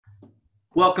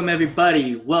Welcome,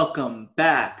 everybody. Welcome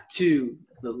back to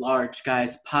the Large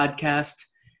Guys Podcast.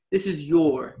 This is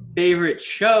your favorite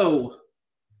show.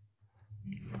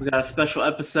 We got a special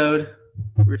episode.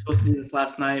 We were supposed to do this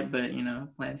last night, but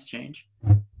plans change.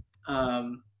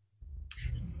 Tonight's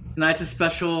a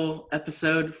special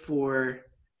episode for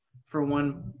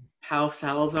one Pau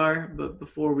Salazar. But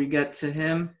before we get to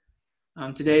him,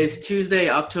 today is Tuesday,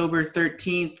 October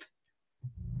 13th,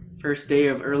 first day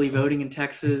of early voting in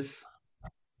Texas.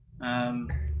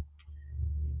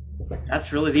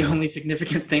 That's really the only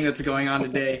significant thing that's going on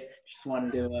today. Just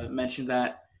wanted to mention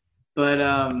that. But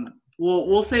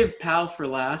we'll save Pal for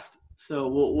last. So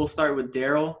we'll start with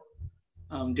Daryl.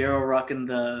 Daryl rocking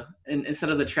instead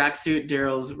of the tracksuit,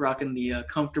 Daryl's rocking the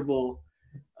comfortable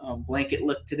blanket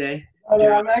look today.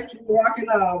 I'm actually rocking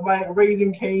my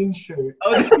Raising Cane shirt.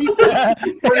 Oh,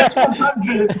 First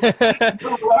 100.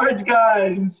 The Large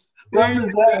Guys.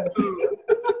 Represent.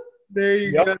 There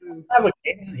you go. Have a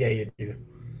Cane's? Yeah, you do.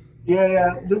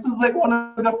 Yeah. This is like one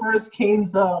of the first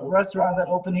Cane's restaurants that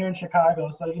opened here in Chicago,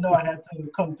 so I had to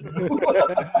come through.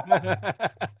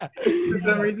 For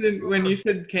some reason, when you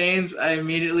said Cane's, I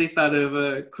immediately thought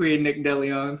of Queen Nick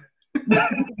DeLeon.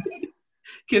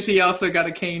 Because he also got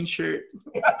a Cane shirt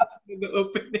in the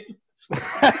opening.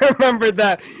 I remember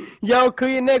that. Yo,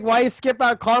 Kuya Nick, why you skip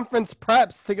out conference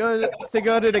preps to go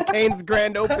to the Cane's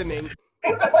grand opening?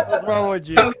 What's wrong with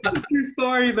you? True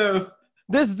story, though.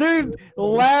 This dude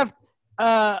left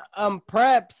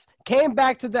preps, came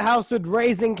back to the house with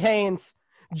Raising Cane's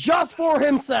just for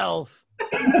himself.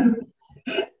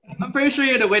 I'm pretty sure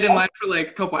you had to wait in line for like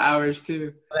a couple hours,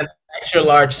 too. An extra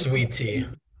large sweet tea.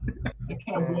 I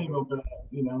can't believe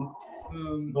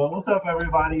it, But what's up,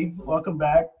 everybody? Welcome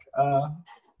back.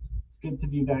 It's good to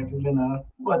be back. It's been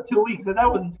 2 weeks, and that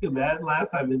wasn't too bad.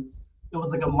 Last time it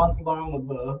was like a month long of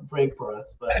a break for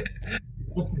us, but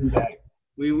good to be back.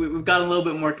 We've gotten a little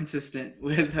bit more consistent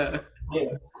with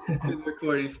with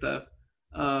recording stuff.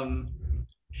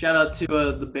 Shout out to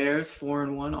the Bears,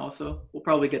 4-1. Also, we'll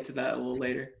probably get to that a little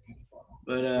later.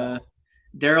 But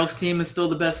Daryl's team is still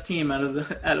the best team out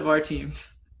of our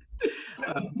teams.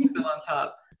 Still on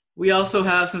top. We also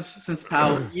have since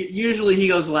Powell. Usually he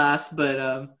goes last,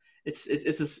 but it's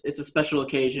a special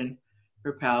occasion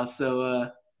for Powell.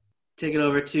 So take it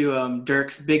over to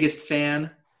Dirk's biggest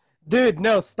fan. Dude,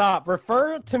 no, stop.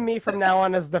 Refer to me from now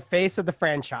on as the face of the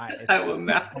franchise. I will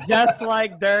not. Just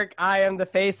like Dirk, I am the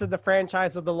face of the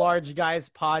franchise of the Large Guys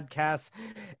Podcast.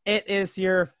 It is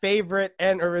your favorite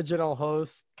and original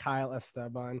host, Kyle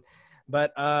Esteban.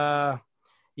 But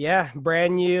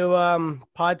brand new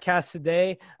podcast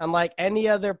today. Unlike any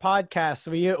other podcast,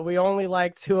 we only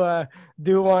like to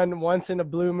do one once in a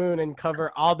blue moon and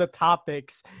cover all the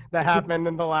topics that happened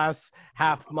in the last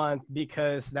half month,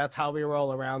 because that's how we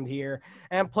roll around here.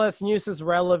 And plus, news is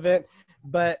relevant,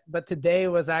 but today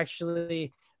was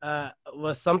actually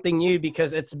was something new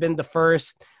because it's been the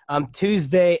first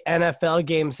Tuesday NFL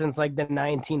game since like the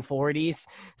 1940s.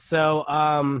 So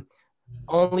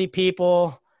only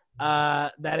people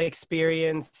that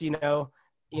experience,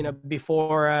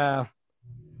 before,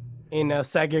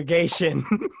 segregation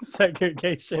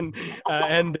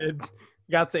ended,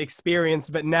 got to experience,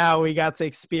 but now we got to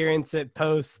experience it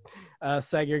post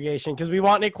segregation, because we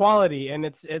want equality. And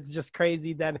it's just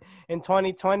crazy that in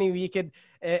 2020 we could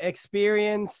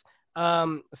experience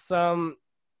some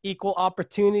equal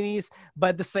opportunities, but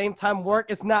at the same time, work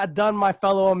is not done, my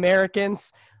fellow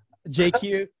Americans.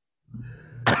 JQ.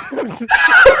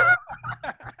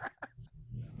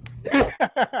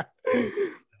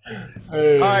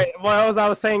 All right. Well, as I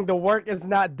was saying, the work is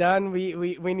not done.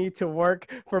 We need to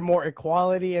work for more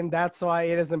equality, and that's why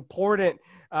it is important.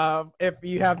 If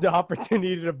you have the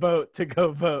opportunity to vote, to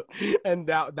go vote. And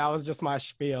that was just my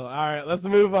spiel. All right, let's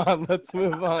move on.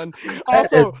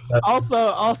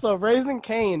 Also, Raising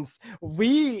Cane's.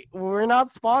 We're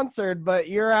not sponsored, but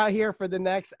you're out here for the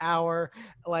next hour,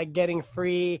 like getting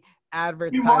free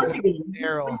advertising.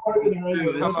 Daryl,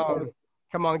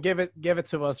 come on, give it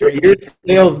to us. Your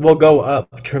sales will go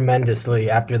up tremendously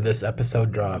after this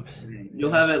episode drops.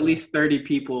 You'll have at least 30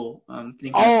 people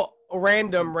thinking. Oh,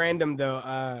 random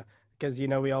though, because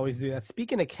we always do that.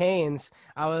 Speaking of Cane's,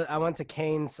 I went to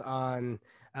Cane's on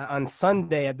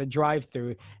Sunday at the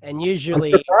drive-thru, and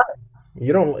usually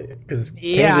you don't, because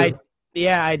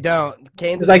I don't.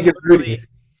 Cane's is like your Rudy's.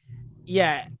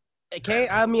 Yeah.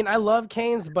 I mean, I love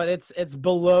Cane's, but it's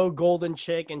below Golden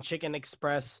Chick and Chicken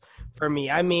Express for me.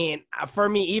 I mean, for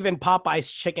me, even Popeye's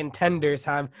chicken tenders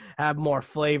have more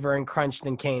flavor and crunch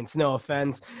than Cane's. No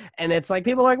offense. And it's like,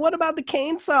 people are like, what about the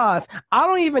Cane sauce? I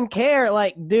don't even care.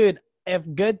 Like, dude, if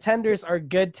good tenders are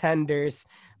good tenders,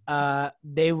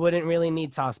 they wouldn't really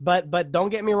need sauce. But don't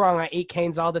get me wrong, I eat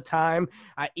Cane's all the time.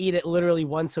 I eat it literally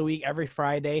once a week, every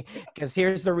Friday. Because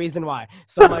here's the reason why.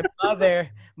 So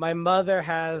my mother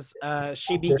has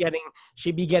she be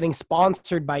getting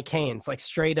sponsored by Cane's, like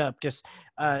straight up. Just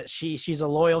she's a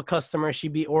loyal customer.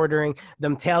 She'd be ordering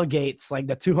them tailgates, like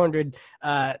the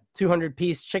 200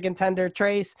 piece chicken tender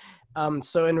trays.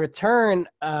 So in return,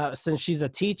 since she's a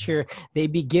teacher, they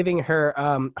be giving her,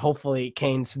 hopefully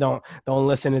Cane's don't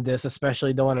listen to this,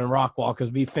 especially the one in Rockwall,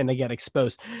 because we finna get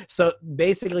exposed. So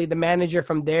basically the manager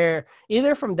from there,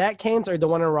 either from that Cane's or the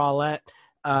one in Rowlett,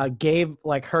 gave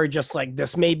like her just like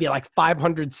this maybe like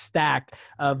 500 stack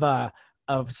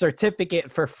of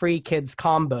certificate for free kids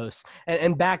combos.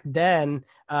 And back then,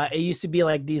 it used to be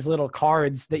like these little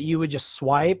cards that you would just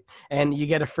swipe and you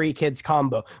get a free kids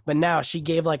combo. But now she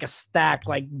gave like a stack,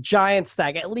 like giant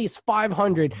stack, at least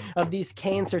 500 of these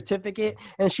Cane certificate.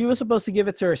 And she was supposed to give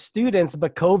it to her students,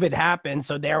 but COVID happened.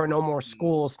 So there were no more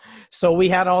schools. So we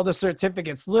had all the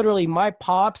certificates. Literally, my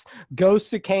pops goes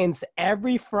to Cane's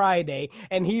every Friday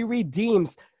and he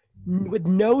redeems with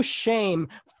no shame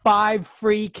 5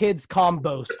 free kids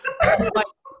combos.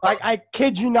 like I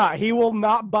kid you not, he will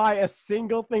not buy a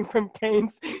single thing from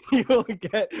Cane's. He will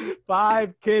get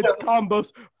 5 kids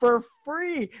combos for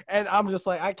free. And I'm just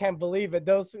like, I can't believe it.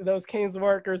 Those Cane's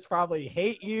workers probably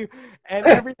hate you. And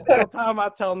every single time I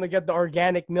tell them to get the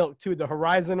organic milk too, the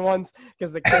Horizon ones,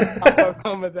 because the kids combo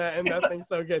come with that, and that thing's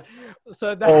so good.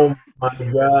 So that, oh my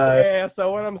god. Yeah.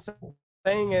 So what I'm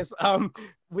saying is,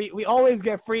 we always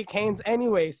get free Cane's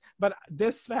anyways, but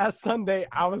this past Sunday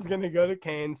I was gonna go to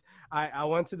Cane's. I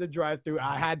went to the drive-thru.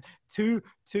 I had two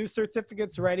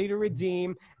certificates ready to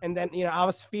redeem, and then I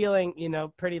was feeling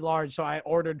pretty large, so I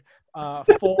ordered 4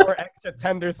 extra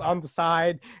tenders on the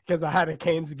side because I had a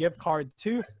Cane's gift card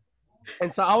too.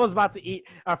 And so I was about to eat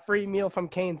a free meal from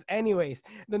Cane's anyways.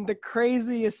 Then the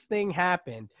craziest thing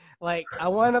happened. Like, I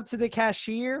went up to the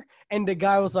cashier and the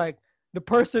guy was like, "The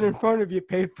person in front of you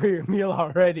paid for your meal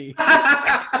already."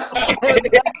 I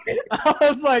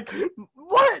was like,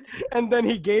 "What?" And then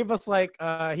he gave us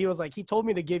he told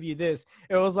me to give you this.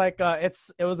 It was like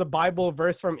it was a Bible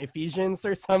verse from Ephesians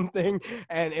or something,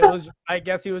 and it was, I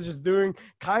guess he was just doing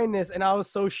kindness. And I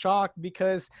was so shocked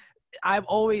because I've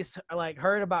always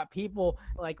heard about people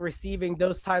receiving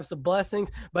those types of blessings,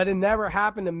 but it never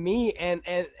happened to me. And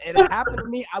it happened to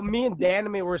me. Me and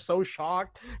Danime were so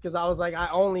shocked because I was like, I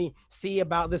only see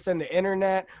about this in the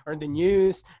internet or the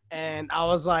news. And I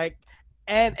was like,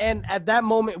 and at that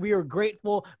moment we were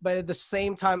grateful, but at the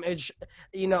same time, it's,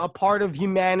 a part of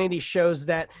humanity shows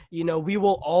that, we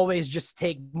will always just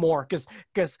take more,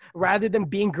 because rather than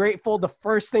being grateful, the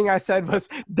first thing I said was,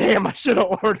 "Damn, I should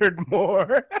have ordered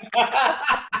more."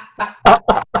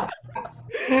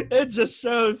 It just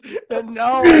shows that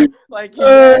humanity,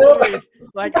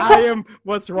 I am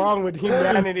what's wrong with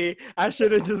humanity. I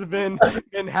should have just been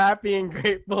happy and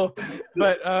grateful.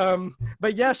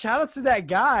 But yeah, shout out to that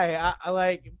guy.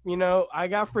 I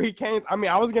got free Cane's. I mean,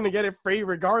 I was gonna get it free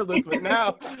regardless, but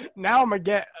now I'm gonna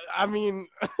get. I mean,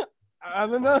 I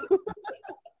don't know.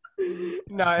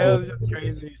 No, it was just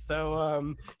crazy.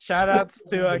 So shout outs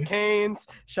to Cane's,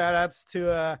 shout outs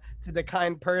to the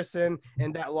kind person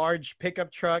in that large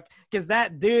pickup truck, because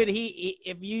that dude, he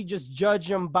if you just judge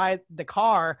him by the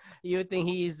car, you would think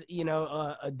he's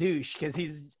a douche, because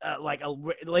he's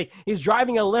he's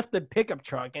driving a lifted pickup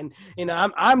truck. And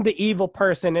I'm the evil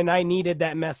person, and I needed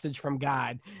that message from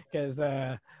God, because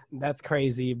that's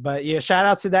crazy. But yeah, shout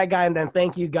out to that guy, and then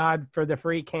thank you, God, for the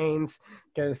free Cane's,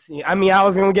 because I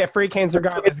was gonna get free Cane's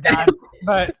regardless, God,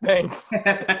 but thanks.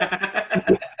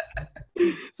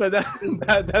 So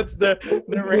that's the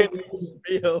random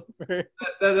spiel.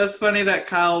 That's funny that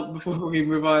Kyle, before we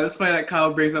move on, that's funny that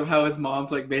Kyle brings up how his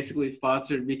mom's basically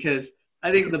sponsored, because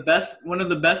I think one of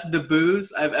the best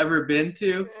debuts I've ever been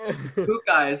to,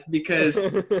 Kukai's, because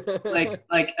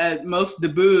like at most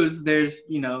debuts there's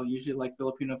usually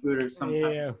Filipino food or some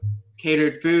kind of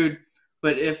catered food.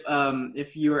 But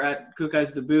if you were at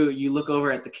Kukai's debut, you look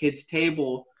over at the kids'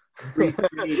 table, free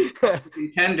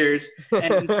tenders,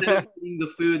 and instead of eating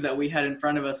the food that we had in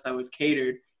front of us that was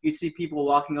catered, you'd see people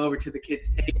walking over to the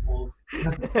kids' tables,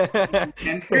 and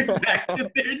tenders back to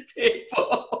their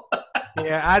table.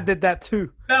 Yeah, I did that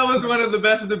too. That was one of the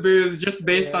best debuts, just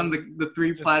based on the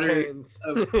 3 platters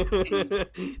of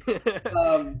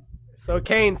So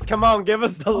Cane's, come on, give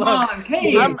us the love. Come on,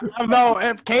 Cane's. No,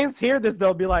 if Cane's hear this,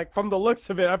 they'll be like, from the looks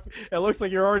of it, it looks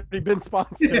like you're already been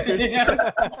sponsored.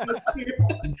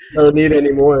 Don't need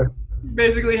any more.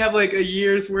 Basically have a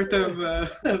year's worth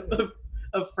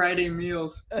of Friday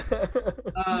meals.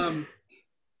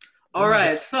 All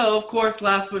right. So, of course,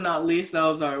 last but not least, that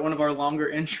was one of our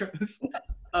longer intros.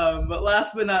 But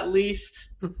last but not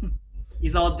least,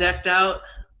 he's all decked out.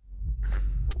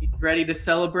 He's ready to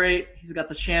celebrate. He's got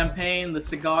the champagne, the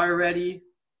cigar ready.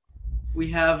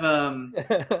 We have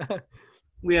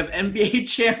NBA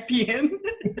champion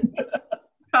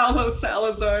Paulo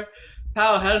Salazar.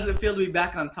 Pau, how does it feel to be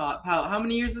back on top? How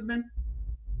many years have it been?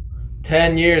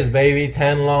 10 years, baby.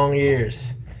 10 long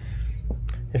years.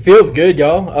 It feels good,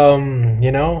 y'all.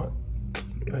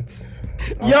 It's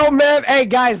Yo, man. Hey,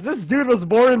 guys, this dude was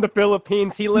born in the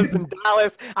Philippines. He lives in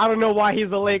Dallas. I don't know why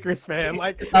he's a Lakers fan.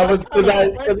 Like, I was born.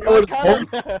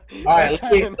 All right,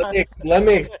 let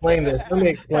me explain this.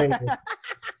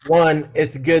 One,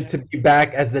 it's good to be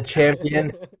back as the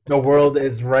champion. The world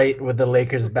is right with the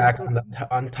Lakers back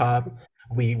on top.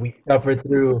 We suffered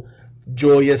through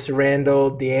Julius Randle,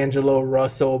 D'Angelo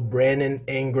Russell, Brandon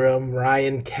Ingram,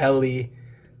 Ryan Kelly,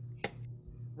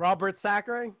 Robert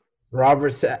Sacre.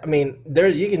 I mean,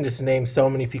 you can just name so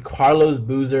many people. Carlos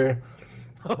Boozer.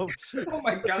 Oh, shit. Oh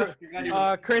my gosh.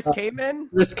 Chris Kaman.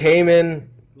 Chris Kaman.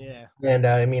 Yeah.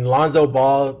 And Lonzo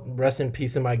Ball, rest in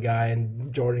peace of my guy,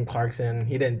 and Jordan Clarkson.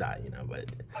 He didn't die,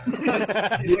 but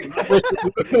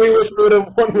we wish we would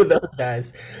have won with those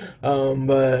guys.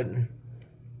 But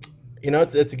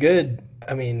it's good.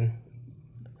 I mean,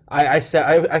 I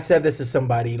said this to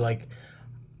somebody, like,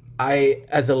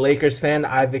 as a Lakers fan,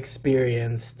 I've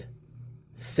experienced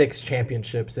 6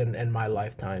 championships in my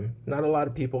lifetime. Not a lot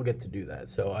of people get to do that,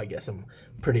 so I guess I'm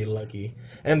pretty lucky.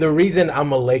 And the reason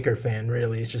I'm a Laker fan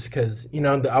really is just because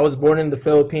I was born in the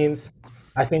Philippines.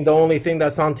 I think the only thing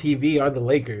that's on TV are the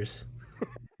Lakers,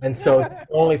 and so the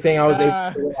only thing I was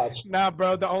able to watch. Nah,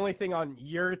 bro, the only thing on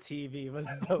your TV was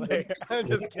the Lakers. I'm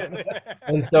just kidding.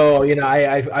 And so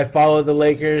I follow the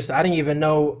Lakers. I didn't even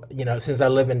know, since I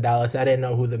live in Dallas, I didn't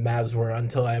know who the Mavs were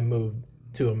until I moved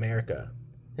to America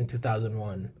in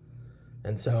 2001.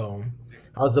 And so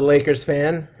I was a Lakers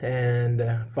fan and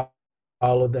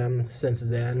followed them since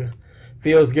then.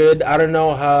 Feels good. I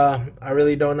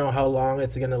really don't know how long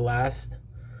it's going to last.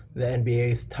 The NBA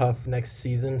is tough next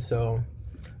season, so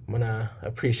I'm going to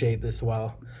appreciate this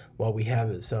while we have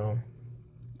it. So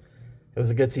it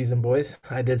was a good season, boys.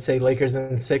 I did say Lakers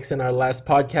in 6 in our last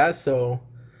podcast, so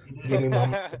give me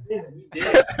my He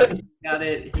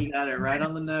did. He got it right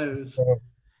on the nose.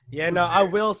 Yeah, no, I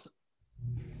will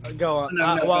go on.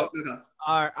 Go.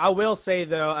 I will say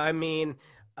though, I mean,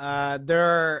 there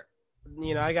are,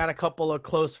 I got a couple of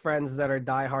close friends that are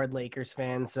diehard Lakers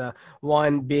fans.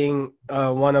 One being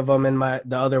one of them, and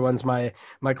the other one's my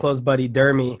close buddy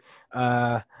Dermy.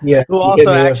 Who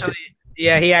also actually,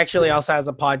 he actually also has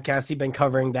a podcast. He's been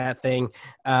covering that thing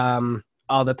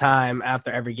all the time after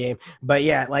every game. But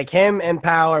yeah, like him and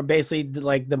Pau are basically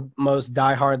like the most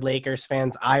diehard Lakers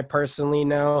fans I personally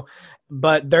know.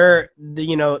 But they're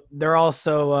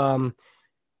also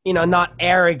not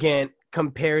arrogant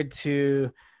compared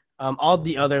to all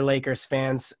the other Lakers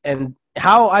fans. And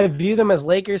how I view them as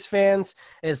Lakers fans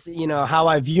is, how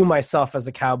I view myself as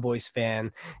a Cowboys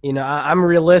fan. I'm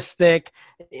realistic.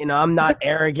 I'm not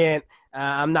arrogant.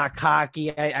 I'm not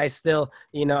cocky. I still,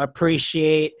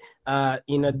 appreciate,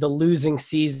 the losing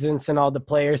seasons and all the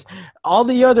players. All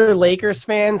the other Lakers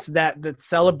fans that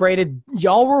celebrated,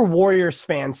 y'all were Warriors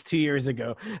fans 2 years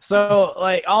ago. So,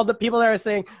 like, all the people that are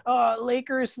saying, oh,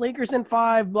 Lakers in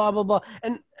 5, blah, blah, blah.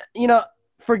 And,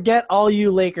 forget all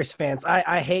you Lakers fans.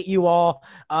 I hate you all.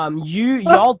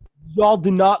 Y'all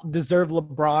do not deserve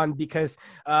LeBron because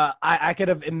I could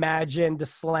have imagined the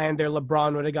slander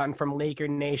LeBron would have gotten from Laker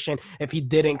Nation if he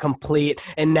didn't complete.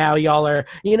 And now y'all are,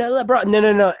 LeBron.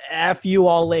 No. F you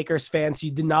all Lakers fans. You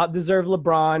do not deserve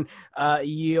LeBron.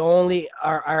 You only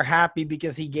are happy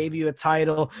because he gave you a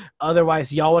title.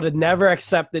 Otherwise, y'all would have never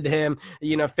accepted him.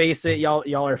 Face it,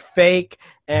 y'all are fake.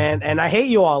 And I hate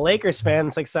you all Lakers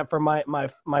fans except for my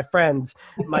friends,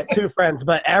 my 2 friends.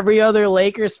 But every other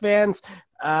Lakers fans,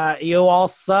 you all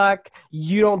suck.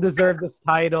 You don't deserve this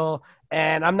title,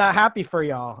 and I'm not happy for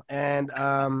y'all. And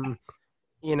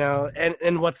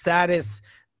and what's sad is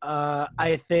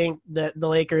I think that the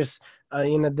Lakers,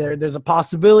 there's a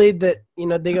possibility that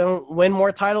they're gonna win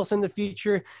more titles in the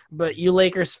future. But you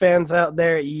Lakers fans out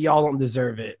there, y'all don't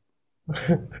deserve it.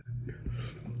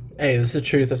 Hey, this is the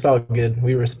truth. It's all good.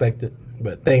 We respect it.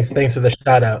 But thanks for the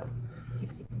shout out.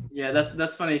 Yeah,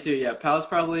 that's funny too. Yeah, Pal's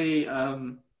probably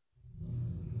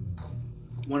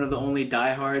one of the only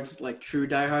diehards, like true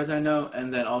diehards I know,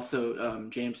 and then also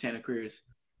James Santa Cruz,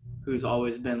 who's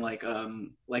always been like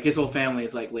his whole family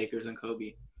is like Lakers and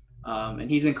Kobe,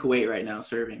 and he's in Kuwait right now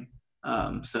serving.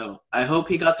 So I hope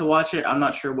he got to watch it. I'm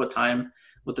not sure what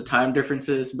the time difference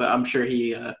is, but I'm sure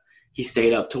he he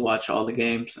stayed up to watch all the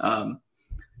games. But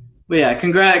yeah,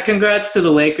 congrats to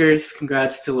the Lakers.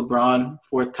 Congrats to LeBron,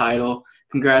 4th title.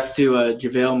 Congrats to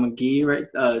JaVale McGee, right?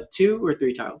 2 or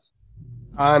 3 titles?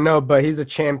 No, but he's a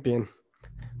champion.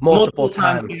 Multiple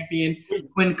time times. Champion.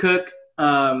 Quinn Cook,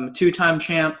 2-time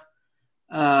champ.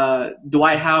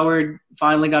 Dwight Howard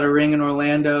finally got a ring in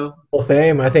Orlando. Hall of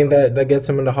Fame. I think that gets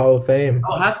him in the Hall of Fame.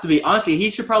 Oh, it has to be. Honestly, he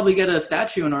should probably get a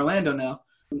statue in Orlando now.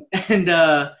 And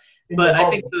but I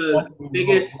think the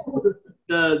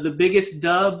biggest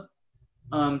dub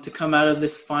to come out of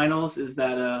this finals is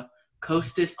that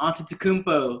Kostas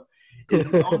Antetokounmpo is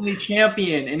the only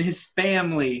champion in his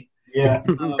family. Yeah.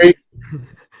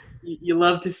 You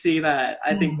love to see that.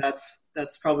 I think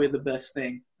that's probably the best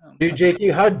thing. Dude,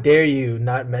 JQ, how dare you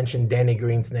not mention Danny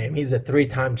Green's name? He's a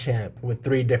 3-time champ with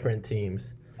 3 different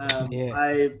teams.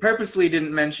 I purposely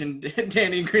didn't mention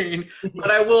Danny Green, but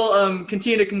I will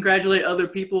continue to congratulate other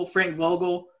people. Frank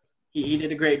Vogel, he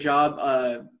did a great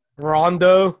job.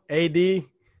 Rondo, AD.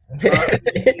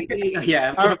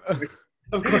 Yeah,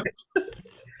 of course.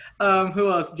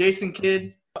 Who else? Jason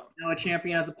Kidd, now a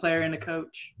champion as a player and a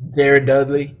coach. Jared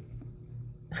Dudley.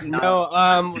 No,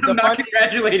 I'm not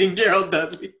congratulating Gerald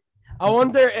Dudley. I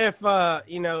wonder if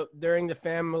during the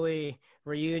family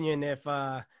reunion, if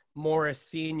Morris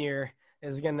Sr.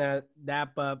 is gonna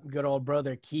dap up good old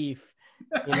brother Keith,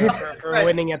 for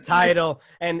winning a title,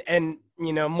 and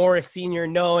Morris Sr.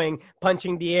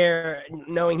 punching the air,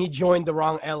 knowing he joined the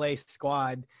wrong LA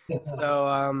squad.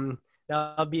 So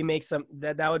that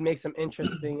would make some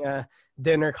interesting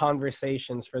dinner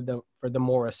conversations for the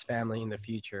Morris family in the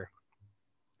future.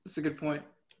 That's a good point.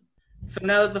 So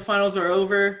now that the finals are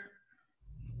over,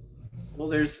 well,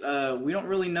 we don't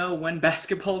really know when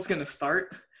basketball is going to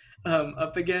start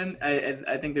up again.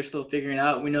 I think they're still figuring it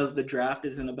out. We know that the draft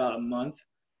is in about a month.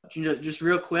 Just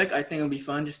real quick, I think it'll be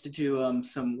fun just to do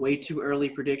some way too early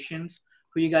predictions.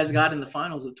 Who you guys got in the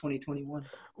finals of 2021?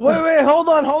 Wait, hold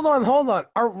on.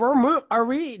 Are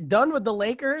we done with the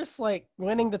Lakers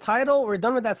winning the title? We're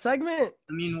done with that segment?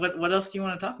 I mean, what else do you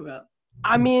want to talk about?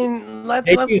 I mean, let's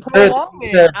prolong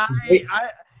it.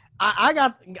 I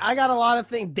got a lot of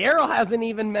things. Daryl hasn't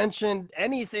even mentioned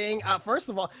anything. First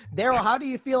of all, Daryl, how do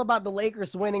you feel about the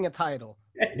Lakers winning a title?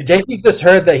 JP just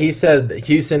heard that he said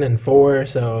Houston in 4,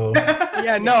 so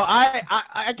yeah, no,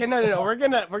 I can no. We're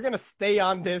gonna stay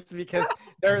on this because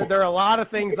there are a lot of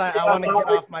things I want to get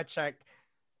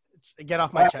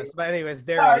off my chest. But anyways,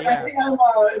 Daryl, yeah. I think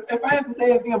if I have to say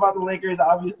anything about the Lakers,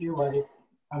 obviously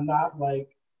I'm not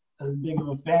as big of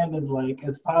a fan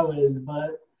as Pau is,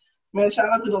 but man,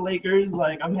 shout out to the Lakers.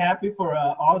 I'm happy for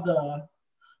all the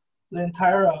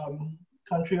entire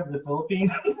country of the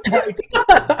Philippines. It's funny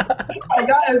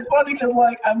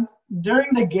because I'm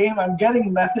during the game, I'm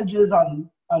getting messages on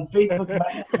Facebook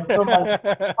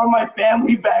from my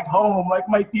family back home,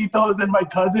 my titos and my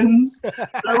cousins.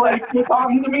 They're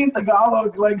talking to me in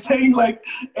Tagalog, saying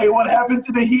hey, what happened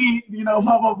to the Heat? Blah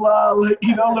blah blah.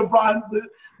 LeBron's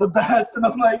the best, and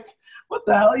I'm like, what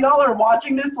the hell? Y'all are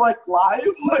watching this live?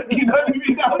 You know what I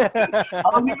mean? I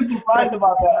was even surprised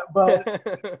about that, but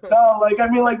no, like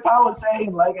Paul was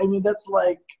saying, that's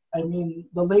the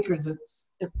Lakers.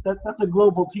 That's a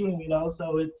global team,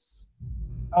 so it's.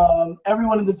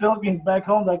 Everyone in the Philippines back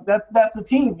home, that's the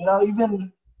team,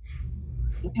 even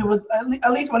it was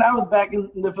at least when I was back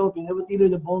in the Philippines, it was either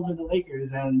the Bulls or the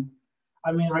Lakers. And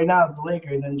right now it's the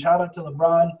Lakers, and shout out to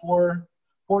LeBron for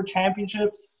 4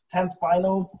 championships, 10th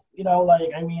finals,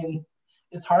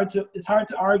 it's hard to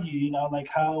argue,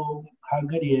 how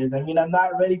good he is. I'm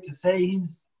not ready to say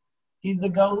he's the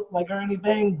GOAT or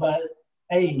anything, but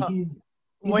hey, he's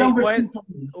number 2 for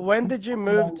me. When did you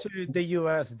move to the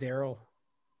US, Daryl?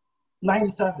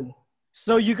 97.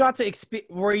 So you got to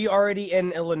were you already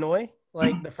in Illinois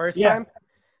the first yeah. time?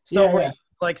 So yeah.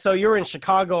 So you were in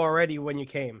Chicago already when you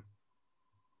came?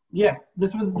 Yeah,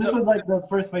 this was the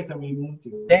first place that we moved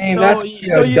to. Dang,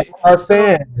 our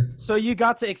fan. So you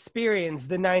got to experience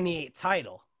the 98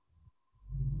 title.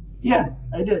 Yeah,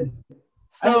 I did.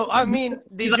 So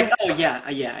he's oh yeah,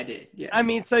 I did.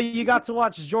 Yeah. So you got to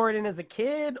watch Jordan as a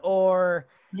kid, or?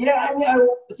 Yeah,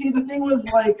 see, the thing was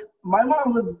my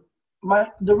mom was.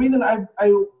 The reason I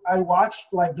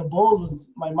watched the Bulls was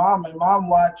my mom. My mom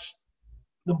watched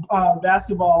the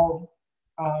basketball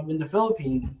in the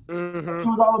Philippines. Mm-hmm. She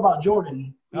was all about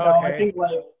Jordan. I think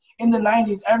in the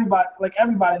 90s,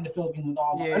 everybody in the Philippines was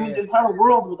all about. The entire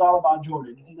world was all about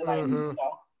Jordan in the 90s.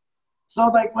 So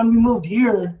like when we moved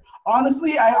here, I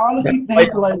honestly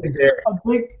think like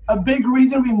a big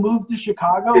reason we moved to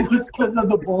Chicago was because of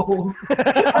the Bulls.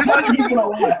 I'm not even gonna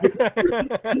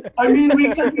lie. I mean,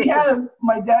 because we have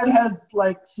my dad has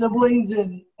like siblings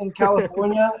in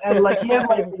California, and like he had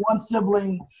like one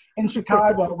sibling in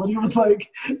Chicago, but he was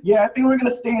like, yeah, I think we're gonna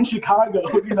stay in Chicago.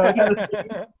 You know, kind of thing.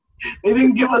 They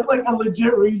didn't give us like a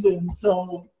legit reason,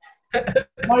 so.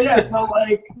 Oh yeah, so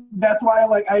like that's why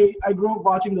like I grew up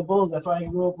watching the Bulls. That's why I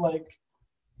grew up like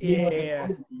being like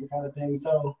a kind of thing.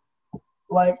 So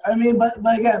like I mean, but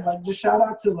again, like just shout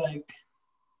out to like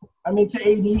to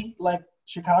AD, like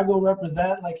Chicago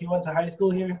represent. Like he went to high school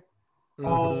here.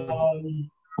 Mm-hmm.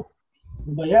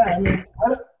 But yeah, I mean,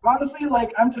 honestly,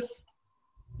 like I'm just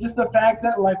the fact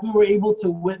that like we were able to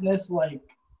witness like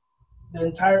the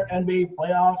entire NBA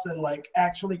playoffs and like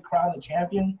actually crown a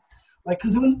champion. Like,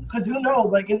 cause who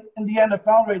knows? Like in the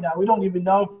NFL right now, we don't even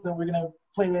know if we're gonna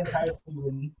play the entire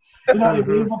season. You know what I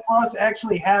mean? But for us to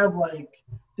actually have like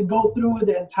to go through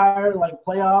the entire like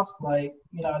playoffs, like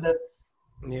you know, that's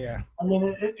I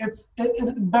mean,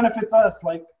 it benefits us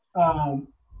like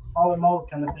all in most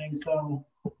kind of thing. So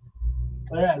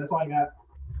yeah, that's all I got.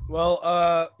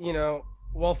 Well, you know,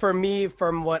 for me,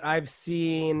 from what I've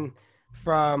seen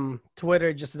from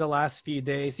Twitter just the last few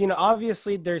days, you know,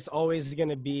 obviously there's always going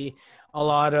to be a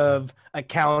lot of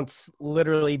accounts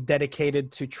literally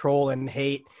dedicated to troll and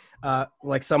hate,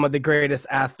 like some of the greatest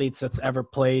athletes that's ever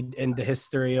played in the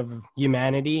history of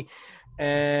humanity.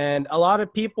 And a lot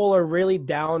of people are really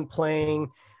downplaying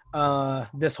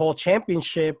this whole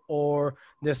championship or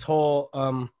this whole,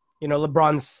 you know,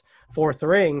 LeBron's fourth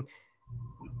ring.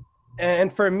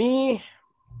 And for me,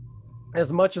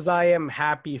 as much as I am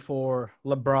happy for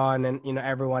LeBron and, you know,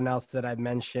 everyone else that I've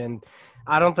mentioned,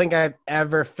 I don't think I've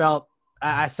ever felt,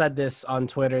 I said this on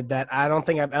Twitter, that I don't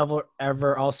think I've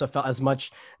ever also felt as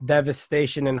much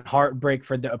devastation and heartbreak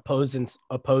for the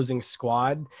opposing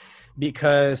squad,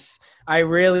 because I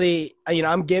really, you know,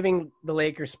 I'm giving the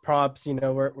Lakers props, you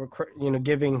know, we're you know,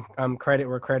 giving credit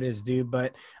where credit is due,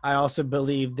 but I also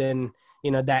believed in, you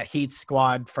know, that Heat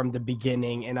squad from the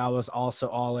beginning, and I was also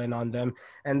all in on them.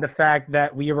 And the fact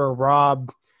that we were robbed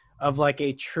of like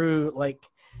a true, like,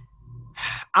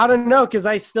 I don't know, because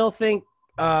I still think,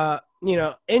 you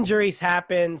know, injuries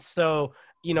happen, so,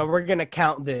 you know, we're gonna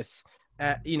count this.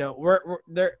 You know, we're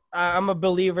there. I'm a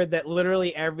believer that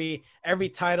literally every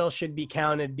title should be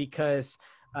counted, because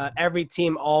every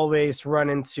team always run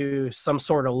into some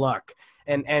sort of luck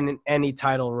and any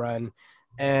title run.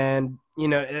 And, you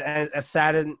know, as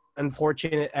sad and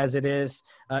unfortunate as it is,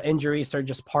 injuries are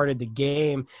just part of the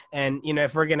game. And, you know,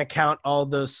 if we're going to count all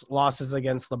those losses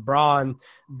against LeBron,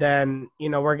 then, you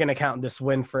know, we're going to count this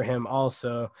win for him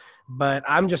also. But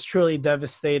I'm just truly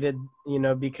devastated, you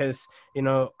know, because, you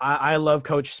know, I love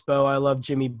Coach Spo. I love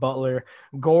Jimmy Butler.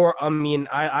 Gore, I mean,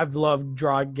 I've loved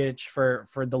Dragic for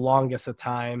the longest of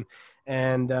time.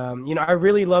 And, you know, I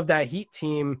really love that Heat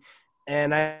team.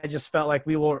 And I just felt like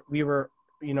we were,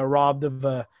 you know, robbed of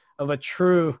a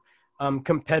true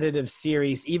competitive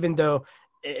series, even though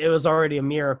it was already a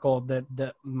miracle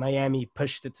that Miami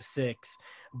pushed it to 6.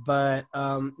 But,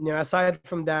 you know, aside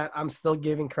from that, I'm still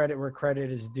giving credit where credit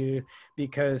is due,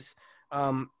 because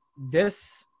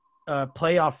this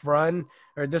playoff run,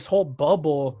 or this whole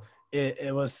bubble,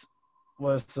 it was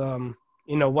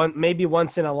you know, maybe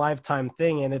once in a lifetime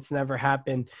thing, and it's never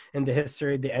happened in the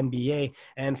history of the NBA.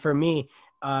 And for me,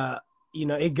 you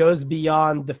know, it goes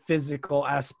beyond the physical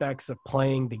aspects of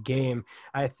playing the game.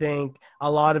 I think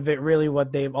a lot of it, really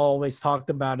what they've always talked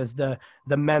about, is the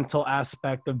mental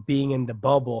aspect of being in the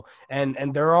bubble.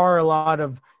 And there are a lot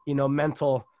of, you know,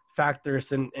 mental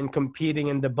factors in competing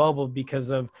in the bubble, because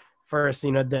of, first,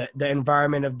 you know, the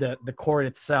environment of the court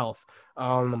itself.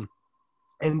 And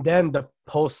then the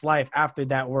post life after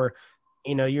that, where,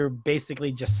 you know, you're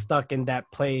basically just stuck in that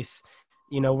place,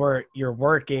 you know, where you're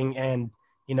working, and,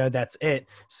 you know, that's it.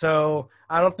 So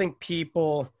I don't think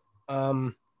people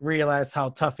realize how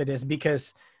tough it is,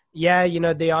 because, yeah, you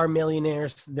know, they are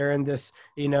millionaires. They're in this,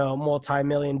 you know,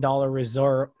 multi-million-dollar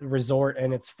resort,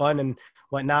 and it's fun and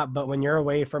whatnot. But when you're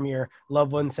away from your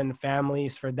loved ones and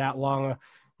families for that long,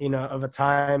 you know, of a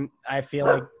time, I feel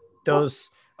like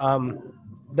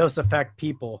those affect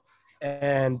people.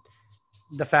 And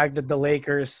the fact that the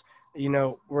Lakers, you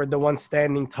know, were the ones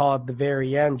standing tall at the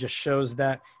very end just shows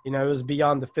that, you know, it was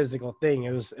beyond the physical thing.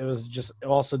 It was just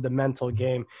also the mental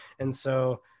game. And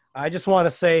so I just want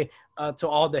to say to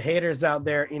all the haters out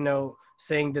there, you know,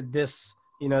 saying that this,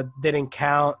 you know, didn't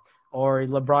count, or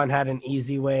LeBron had an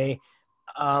easy way.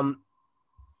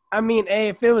 I mean, hey,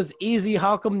 if it was easy,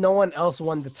 how come no one else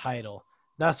won the title?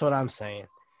 That's what I'm saying.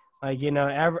 Like,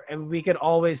 we could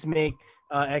always make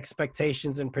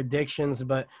expectations and predictions,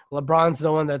 but LeBron's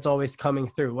the one that's always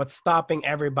coming through. What's stopping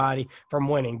everybody from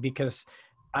winning? Because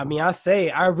I mean,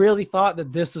 I really thought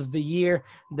that this was the year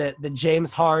that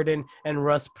James Harden and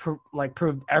Russ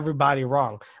proved everybody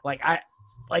wrong.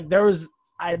 There was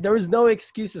no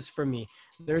excuses for me.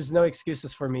 There's no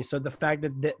excuses for me. So the fact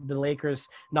that the Lakers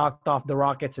knocked off the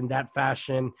Rockets in that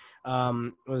fashion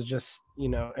was just,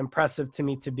 impressive to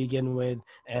me to begin with.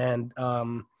 And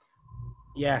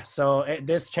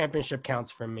this championship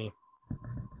counts for me.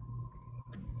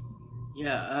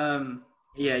 Yeah,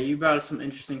 you brought up some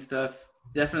interesting stuff.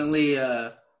 Definitely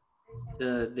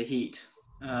the Heat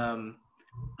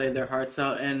played their hearts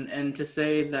out, and to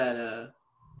say that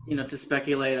to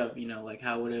speculate of like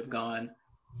how would it have gone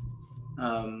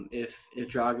if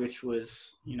Dragic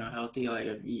was healthy. Like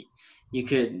if you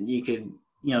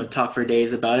could talk for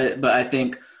days about it, but I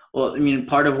think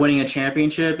part of winning a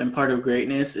championship and part of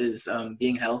greatness is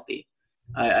being healthy.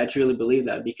 I truly believe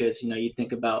that, because you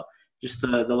think about just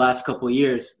the last couple of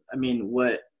years. I mean,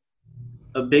 what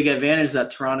a big advantage that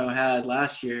Toronto had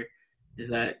last year is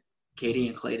that KD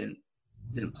and Klay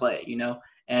didn't play,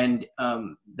 and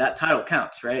that title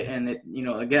counts, right? And it,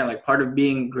 again, like part of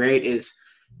being great is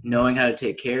knowing how to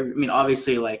take care. I mean,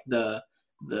 obviously, like the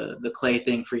Klay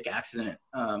thing, freak accident,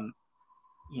 and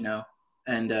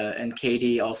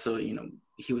KD also,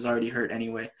 he was already hurt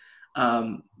anyway.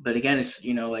 But again, it's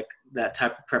like that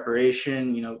type of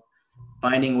preparation,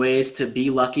 finding ways to be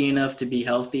lucky enough to be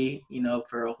healthy,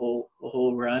 for a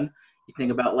whole run. You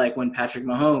think about like when Patrick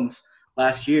Mahomes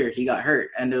last year, he got hurt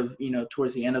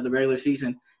towards the end of the regular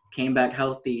season, came back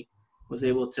healthy, was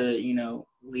able to,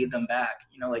 lead them back.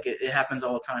 Like it happens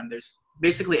all the time. There's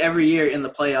basically every year in the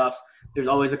playoffs, there's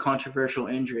always a controversial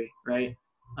injury, right?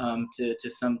 To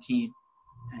some team.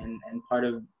 And part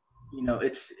of,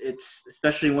 it's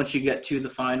especially once you get to the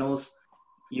finals,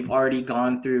 you've already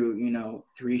gone through,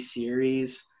 3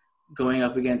 series going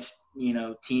up against,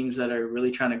 teams that are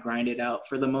really trying to grind it out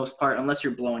for the most part, unless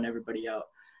you're blowing everybody out.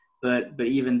 But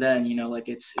even then, like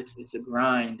it's a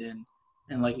grind.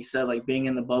 And like you said, like being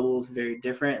in the bubble is very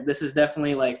different. This is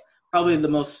definitely like probably going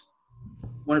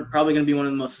to be one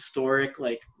of the most historic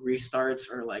like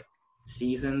restarts or like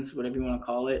seasons, whatever you want to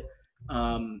call it,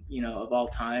 of all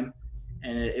time.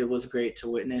 And it was great to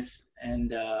witness.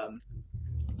 And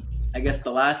I guess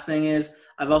the last thing is,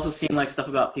 I've also seen like stuff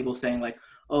about people saying like,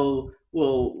 oh,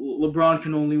 well, LeBron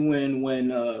can only win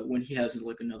when he has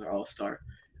like another All-Star.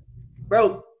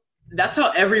 Bro, that's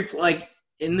how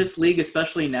in this league,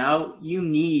 especially now, you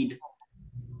need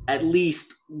at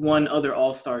least one other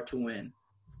All-Star to win.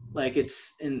 Like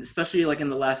especially like in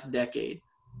the last decade,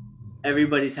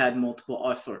 everybody's had multiple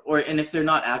All-Star, and if they're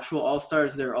not actual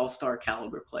All-Stars, they're All-Star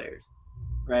caliber players,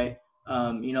 right?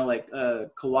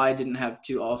 Kawhi didn't have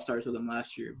 2 All-Stars with him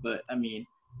last year, but I mean,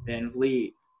 Van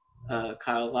Vliet,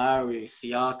 Kyle Lowry,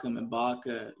 Siakam,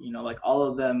 Ibaka, like all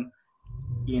of them,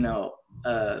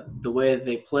 the way that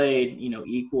they played,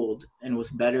 equaled and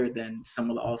was better than some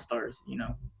of the All-Stars,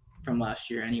 from last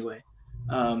year anyway.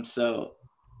 So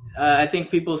I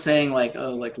think people saying like,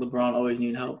 oh, like LeBron always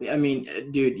need help. I mean,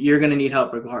 dude, you're going to need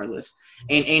help regardless.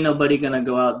 Ain't nobody going to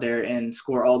go out there and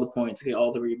score all the points, get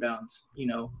all the rebounds,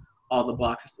 all the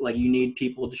blocks. Like you need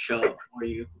people to show up for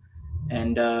you.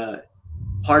 And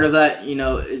part of that,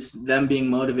 is them being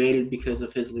motivated because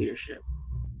of his leadership.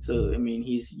 So, I mean,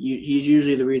 he's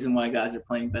usually the reason why guys are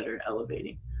playing better,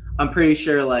 elevating. I'm pretty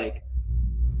sure, like,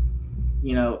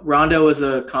 Rondo is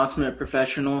a consummate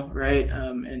professional, right?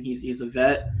 And he's a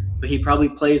vet, but he probably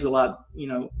plays a lot,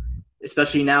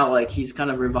 especially now, like he's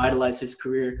kind of revitalized his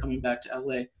career coming back to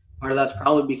LA. Part of that's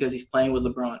probably because he's playing with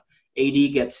LeBron.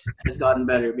 AD has gotten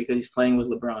better because he's playing with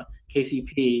LeBron.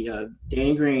 KCP,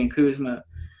 Danny Green, Kuzma.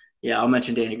 Yeah, I'll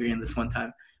mention Danny Green this one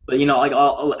time. But,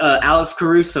 Alex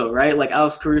Caruso, right? Like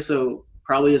Alex Caruso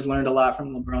probably has learned a lot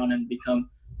from LeBron and become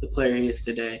the player he is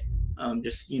today,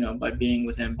 just, by being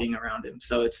with him, being around him.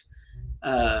 So it's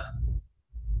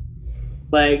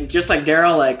just like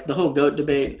Daryl, like the whole GOAT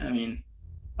debate. I mean,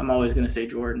 I'm always going to say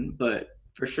Jordan, but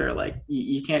for sure, like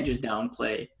you can't just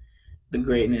downplay the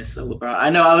greatness of LeBron. I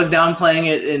know I was downplaying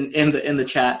it in the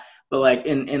chat, but like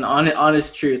in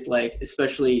honest truth, like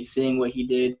especially seeing what he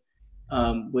did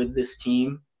with this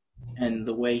team and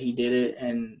the way he did it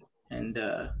and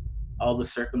all the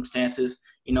circumstances,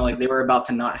 like they were about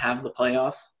to not have the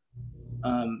playoffs,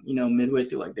 midway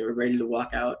through, like they were ready to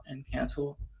walk out and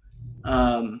cancel.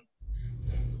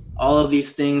 All of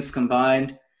these things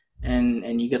combined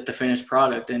and you get the finished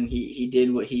product, and he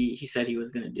did what he said he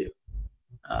was going to do.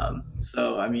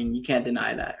 So, I mean, you can't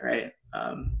deny that, right?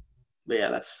 But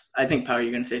yeah, I think, Power,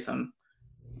 you're going to say something.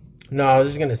 No, I was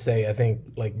just gonna say, I think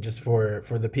like just for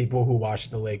the people who watch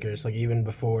the Lakers, like even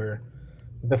before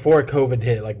COVID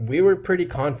hit, like we were pretty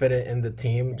confident in the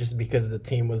team just because the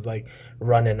team was like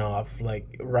running off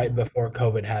like right before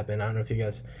COVID happened. I don't know if you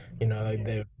guys,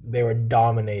 like they were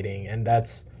dominating, and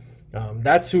that's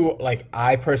who like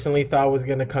I personally thought was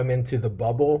gonna come into the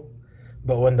bubble.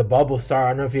 But when the bubble started, I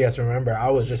don't know if you guys remember, I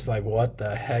was just like, what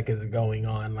the heck is going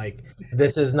on? Like,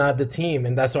 this is not the team.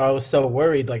 And that's why I was so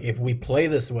worried. Like, if we play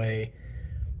this way,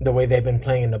 the way they've been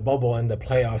playing in the bubble and the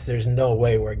playoffs, there's no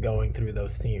way we're going through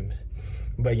those teams.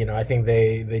 But, I think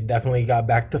they definitely got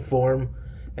back to form.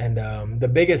 And the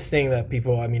biggest thing that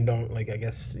people, I mean, don't like, I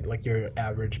guess, like your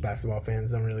average basketball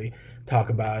fans don't really talk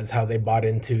about is how they bought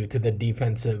into the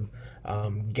defensive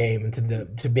game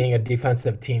and to being a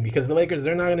defensive team, because the Lakers,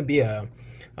 they're not going to be a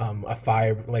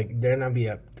fire, like they're not be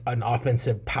an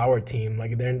offensive power team.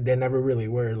 Like they never really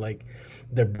were. Like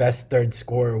their best third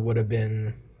scorer would have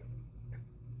been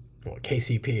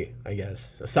KCP, I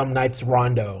guess. Some nights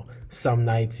Rondo, some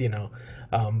nights,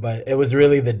 but it was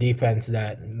really the defense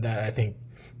that I think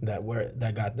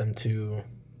that got them to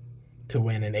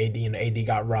win. And AD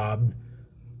got robbed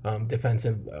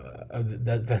defensive of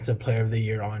the defensive player of the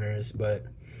year honors, but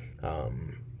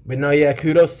no, yeah,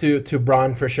 kudos to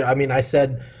Bron for sure. I mean, I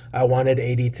said I wanted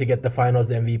AD to get the Finals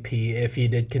MVP if he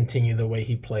did continue the way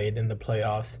he played in the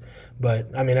playoffs. But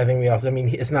I mean, I think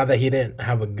it's not that he didn't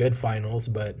have a good Finals,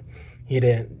 but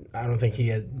I don't think he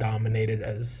has dominated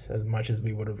as much as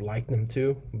we would have liked him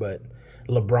to. But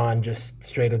LeBron just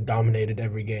straight up dominated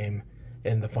every game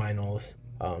in the Finals.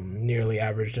 Nearly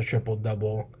averaged a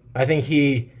triple-double. I think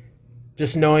he,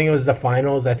 just knowing it was the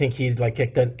Finals, I think he like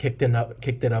kicked it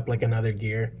up like another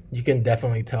gear. You can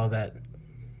definitely tell that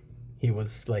he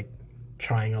was like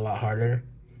trying a lot harder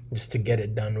just to get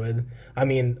it done with. I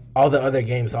mean, all the other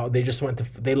games,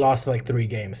 they lost like 3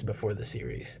 games before the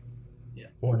series. Yeah.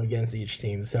 One against each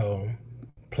team, so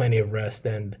plenty of rest,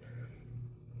 and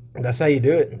that's how you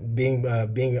do it. Being a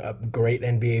great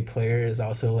NBA player is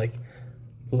also like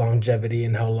longevity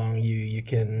and how long you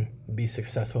can be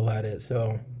successful at it.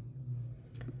 So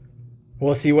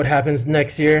we'll see what happens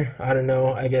next year. I don't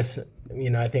know. I guess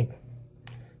I think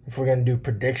if we're gonna do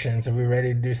predictions, are we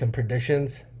ready to do some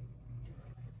predictions?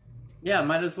 Yeah,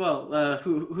 might as well.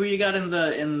 Who you got in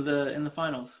the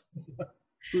finals?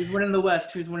 Who's winning the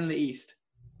West? Who's winning the East?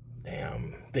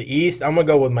 Damn, the East. I'm gonna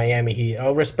go with Miami Heat.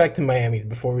 I'll respect to Miami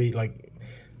before we like.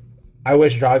 I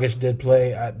wish Dragic did play.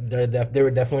 They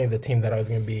were definitely the team that I was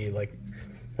gonna be like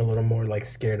a little more like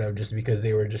scared of, just because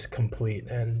they were just complete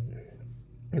and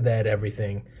they had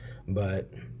everything.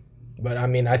 But I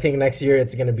mean, I think next year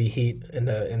it's gonna be Heat in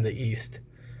the East.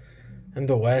 And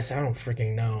the West, I don't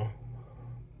freaking know.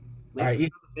 Lakers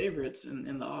are the favorites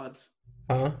in the odds.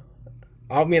 Huh?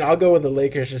 I mean, I'll go with the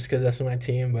Lakers just because that's my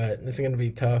team, but it's gonna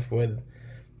be tough with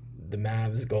the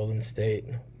Mavs, Golden State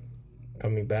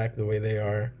coming back the way they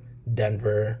are.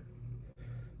 Denver,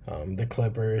 the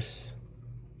Clippers,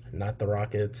 not the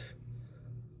Rockets.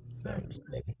 But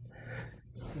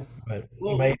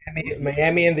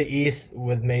Miami in the East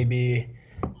with maybe.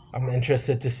 I'm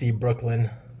interested to see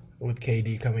Brooklyn with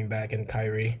KD coming back and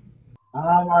Kyrie.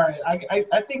 All right.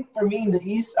 I think for me in the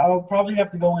East, I'll probably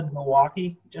have to go with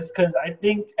Milwaukee, just because I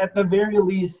think at the very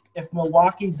least, if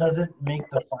Milwaukee doesn't make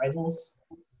the finals,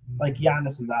 like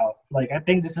Giannis is out. Like I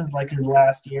think this is like his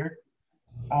last year.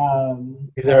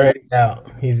 He's already out.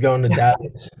 He's going to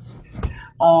Dallas.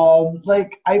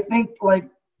 I think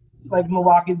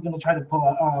Milwaukee's gonna try to pull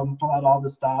out all the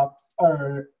stops,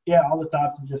 all the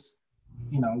stops, and just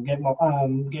get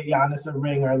Giannis a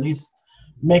ring, or at least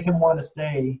make him want to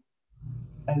stay.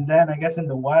 And then I guess in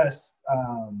the West,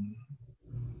 I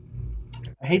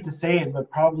hate to say it,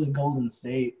 but probably Golden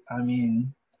State. I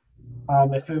mean,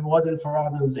 if it wasn't for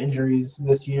all those injuries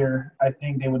this year, I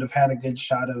think they would have had a good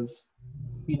shot of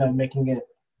making it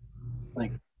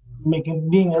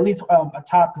being at least a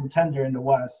top contender in the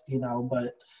West,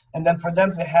 and then for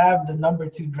them to have the number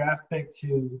 2 draft pick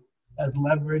as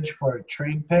leverage for a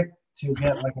trade pick to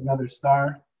get like another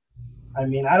star. I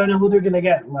mean, I don't know who they're gonna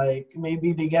get. Like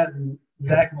maybe they get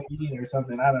Zach LaVine or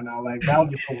something. I don't know. Like that would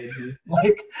be cool.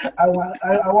 Like I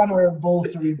want our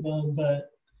Bulls to rebuild,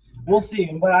 but we'll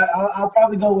see. But I'll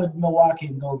probably go with Milwaukee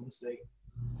and Golden State.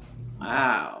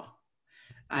 Wow.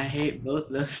 I hate both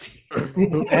those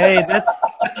teams. Hey, that's.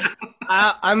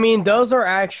 I mean, those are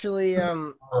actually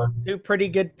 2 pretty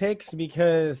good picks,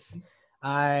 because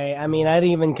I didn't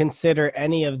even consider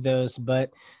any of those,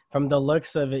 but from the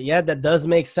looks of it, yeah, that does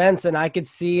make sense, and I could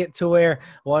see it to where,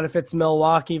 what if it's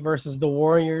Milwaukee versus the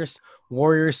Warriors?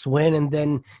 Warriors win, and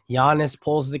then Giannis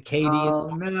pulls the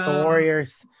KD and the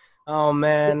Warriors. Oh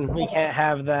man, we can't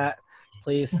have that.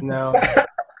 Please no.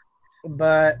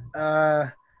 But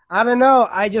I don't know.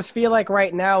 I just feel like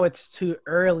right now it's too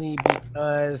early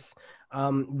because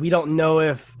we don't know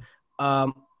if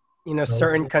um,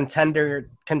 certain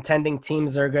contending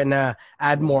teams are gonna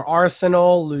add more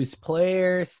arsenal, lose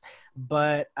players.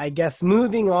 But I guess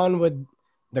moving on with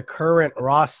the current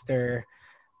rosters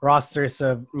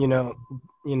of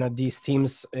these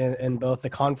teams in both the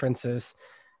conferences.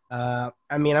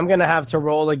 I mean, I'm gonna have to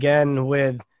roll again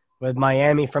with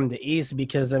Miami from the East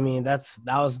because I mean that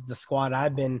was the squad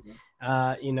I've been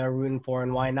rooting for,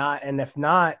 and why not? And if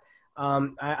not,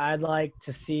 I'd like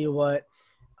to see what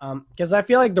because I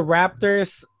feel like the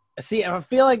Raptors. See, I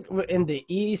feel like in the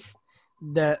East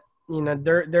that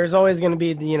there's always going to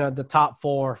be the top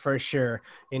four for sure.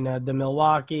 The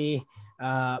Milwaukee,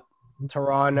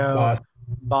 Toronto,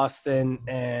 Boston,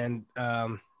 and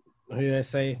who did I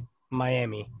say?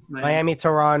 Miami,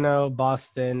 Toronto,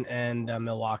 Boston, and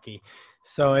Milwaukee.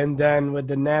 So, and then with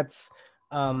the Nets,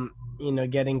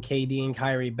 getting KD and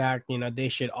Kyrie back, they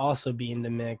should also be in the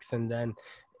mix. And then,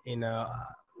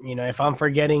 if I'm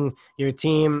forgetting your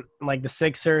team, like the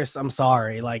Sixers, I'm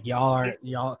sorry. Like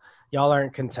y'all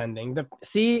aren't contending.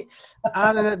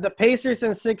 I don't know, the Pacers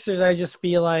and Sixers, I just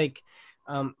feel like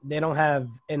they don't have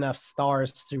enough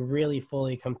stars to really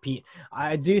fully compete.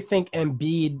 I do think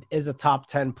Embiid is a top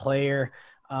 10 player,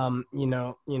 for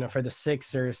the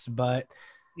Sixers, but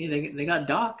they got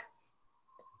Doc.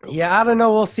 Yeah, I don't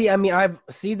know. We'll see. I mean,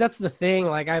 that's the thing.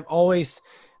 Like I've always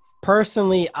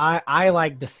personally, I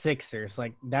like the Sixers.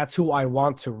 Like that's who I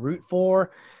want to root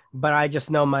for, but I just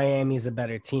know Miami's a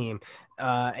better team.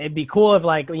 It'd be cool if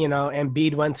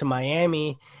Embiid went to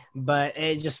Miami, but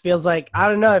it just feels like I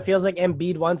don't know. It feels like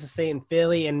Embiid wants to stay in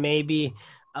Philly, and maybe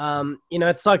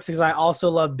it sucks because I also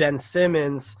love Ben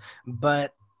Simmons,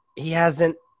 but he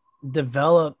hasn't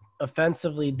developed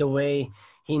offensively the way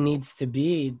he needs to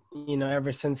be,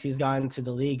 ever since he's gotten to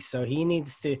the league. So he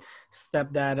needs to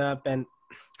step that up. And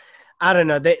I don't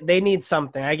know. They need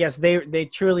something. I guess they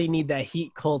truly need that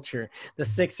Heat culture. The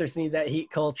Sixers need that Heat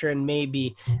culture, and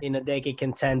maybe they could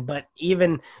contend. But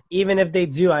even if they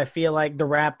do, I feel like the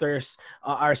Raptors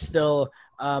are still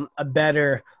a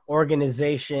better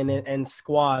organization and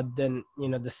squad than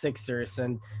the Sixers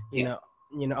and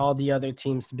all the other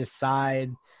teams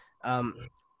beside.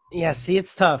 Yeah, see,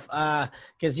 it's tough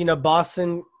because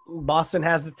Boston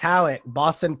has the talent.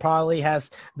 Boston probably has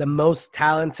the most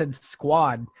talented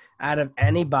squad out of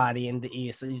anybody in the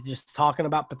East. So you're just talking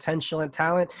about potential and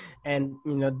talent and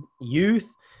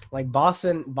youth. Like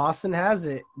Boston has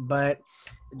it, but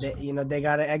they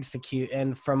got to execute.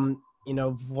 And from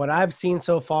what I've seen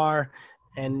so far,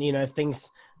 and things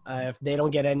if they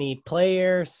don't get any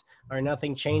players or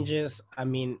nothing changes, I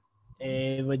mean,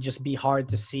 it would just be hard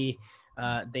to see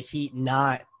the Heat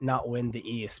not win the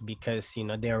East because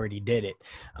they already did it.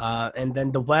 And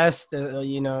then the West,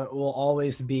 will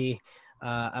always be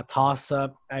a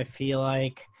toss-up, I feel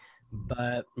like.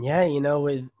 But yeah,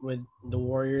 with the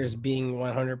Warriors being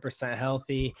 100%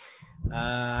 healthy,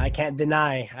 I can't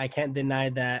deny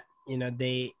that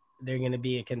they're going to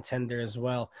be a contender as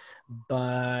well.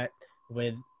 But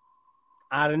with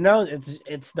I don't know,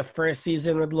 it's the first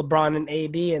season with LeBron and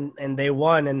AD, and they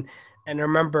won. And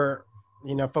remember,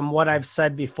 from what I've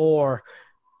said before,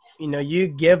 you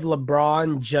give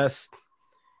LeBron just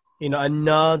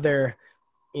another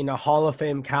Hall of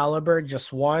Fame caliber,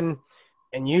 just one,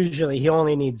 and usually he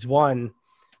only needs one,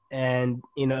 and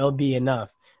it'll be enough.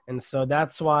 And so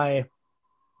that's why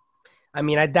I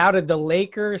mean, I doubted the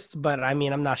Lakers, but I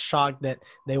mean, I'm not shocked that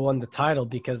they won the title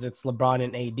because it's LeBron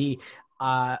and AD.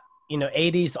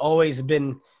 AD's always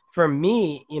been, for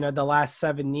me, the last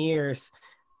 7 years,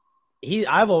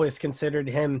 I've always considered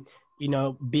him,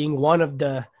 being one of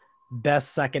the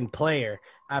best second player.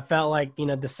 I felt like,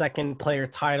 the second player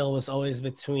title was always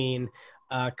between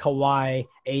Kawhi,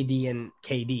 AD, and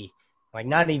KD. Like,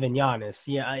 not even Giannis.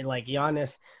 Yeah,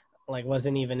 Giannis,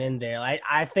 wasn't even in there.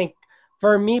 I think,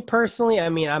 for me personally, I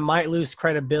mean, I might lose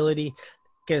credibility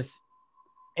because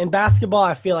in basketball,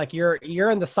 I feel like you're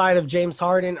on the side of James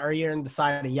Harden or you're on the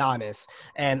side of Giannis,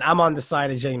 and I'm on the side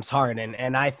of James Harden,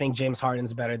 and I think James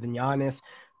Harden's better than Giannis.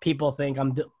 People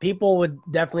would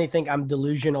definitely think I'm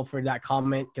delusional for that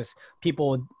comment because people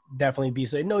would definitely be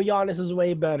saying, no, Giannis is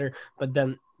way better. But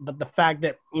the fact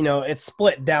that it's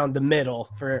split down the middle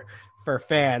for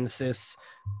fans is,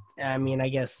 I mean, I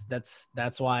guess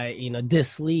that's why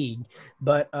this league,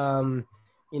 but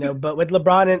but with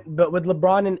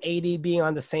LeBron and AD being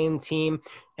on the same team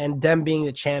and them being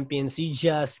the champions, you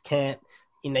just can't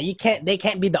they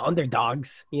can't be the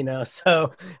underdogs,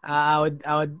 So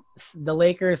the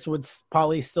Lakers would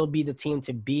probably still be the team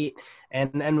to beat,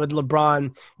 and with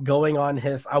LeBron going on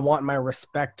his I want my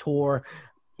respect tour,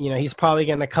 he's probably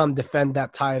going to come defend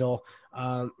that title,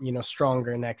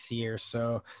 stronger next year.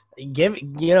 So give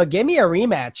me a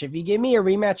rematch. If you give me a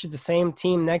rematch with the same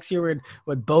team next year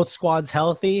with both squads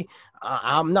healthy,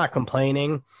 I'm not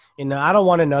complaining. I don't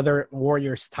want another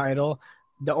Warriors title.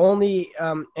 The only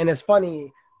and it's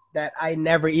funny that I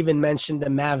never even mentioned the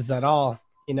Mavs at all,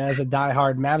 as a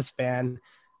diehard Mavs fan.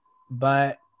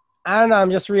 But I don't know,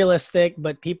 I'm just realistic,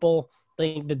 but people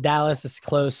think that Dallas is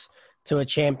close to a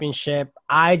championship.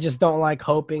 I just don't like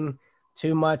hoping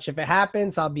too much. If it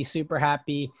happens, I'll be super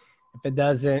happy. If it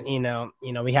doesn't,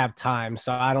 we have time.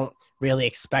 So I don't really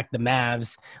expect the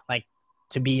Mavs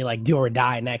to be do or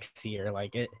die next year.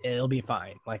 It'll be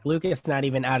fine. Lucas not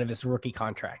even out of his rookie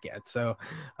contract yet. So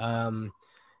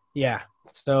yeah.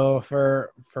 So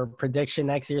for prediction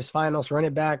next year's finals, run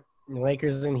it back,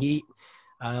 Lakers and Heat.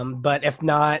 But if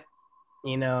not,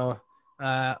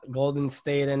 Golden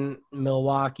State and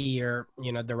Milwaukee, or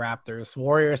the Raptors,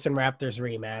 Warriors and Raptors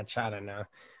rematch. I don't know,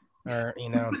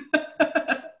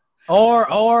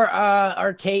 or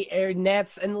or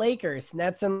Nets and Lakers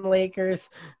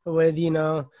with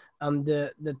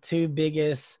the two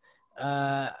biggest.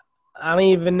 I don't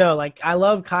even know. I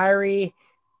love Kyrie,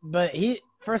 but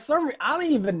for some reason I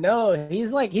don't even know.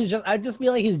 I just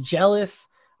feel like he's jealous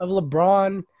of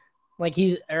LeBron.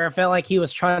 I felt like he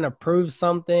was trying to prove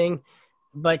something.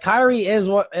 But Kyrie is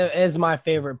my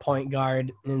favorite point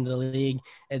guard in the league.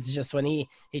 It's just when he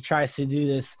tries to do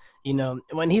this,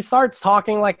 when he starts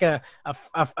talking like a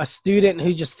student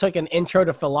who just took an intro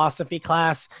to philosophy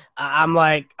class, I'm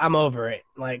over it.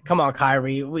 Come on,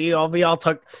 Kyrie. We all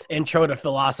took intro to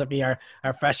philosophy our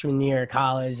freshman year of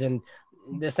college, and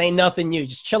this ain't nothing new.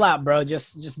 Just chill out, bro.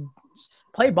 Just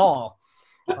play ball.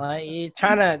 You're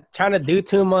trying to do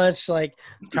too much,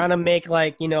 trying to make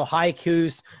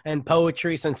haikus and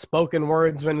poetries and spoken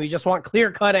words when we just want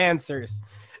clear-cut answers.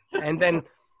 And then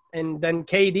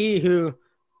KD, who,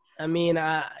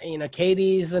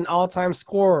 KD's an all-time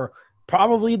scorer,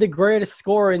 probably the greatest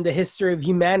scorer in the history of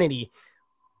humanity,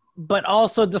 but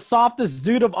also the softest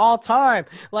dude of all time.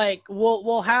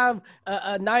 We'll have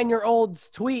a 9-year-old's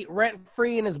tweet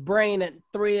rent-free in his brain at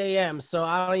 3 a.m. So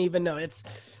I don't even know. It's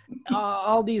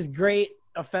all these great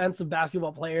offensive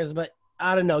basketball players, but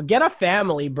I don't know. Get a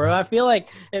family, bro. I feel like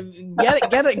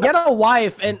get a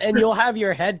wife and you'll have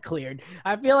your head cleared.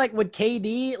 I feel like with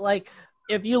KD,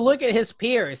 if you look at his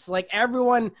peers,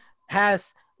 everyone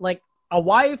has a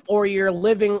wife, or you're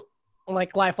living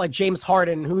life like James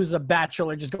Harden, who's a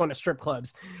bachelor just going to strip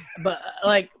clubs. But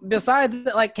besides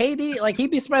KD,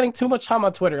 he'd be spending too much time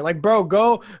on Twitter. Bro,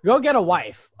 go get a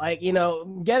wife.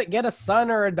 Get a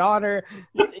son or a daughter,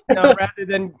 rather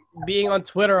than being on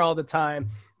Twitter all the time.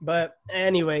 But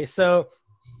anyway, so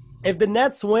if the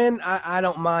Nets win, I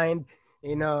don't mind.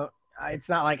 It's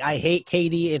not like I hate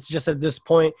KD. It's just at this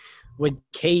point with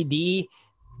KD,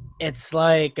 it's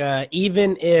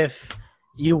even if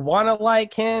you want to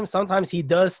like him, sometimes he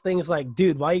does things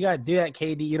dude, why you got to do that,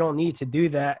 KD? You don't need to do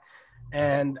that.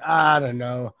 And I don't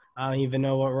know. I don't even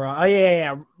know what we're on. Oh,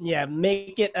 yeah.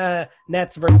 Make it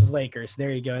Nets versus Lakers.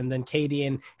 There you go. And then KD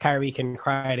and Kyrie can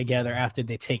cry together after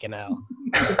they take an L.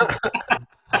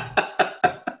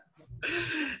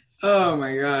 Oh,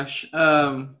 my gosh.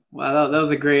 Wow, that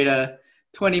was a great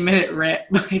 20-minute rant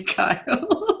by Kyle.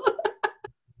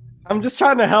 I'm just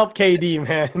trying to help KD,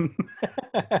 man.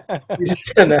 You're just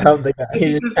trying to help the guy.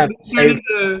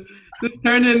 This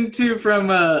turned into from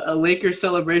a Lakers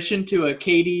celebration to a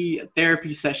KD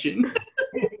therapy session.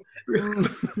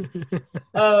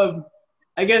 I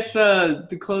guess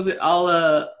to close it,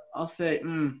 I'll say,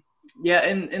 yeah,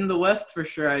 in the West for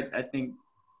sure. I think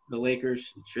the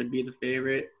Lakers should be the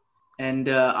favorite, and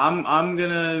I'm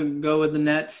gonna go with the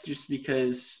Nets just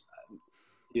because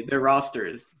their roster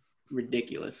is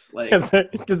ridiculous,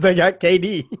 because they got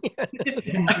KD.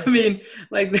 I mean,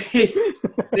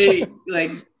 they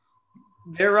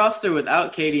their roster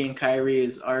without KD and Kyrie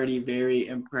is already very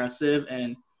impressive,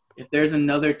 and if there's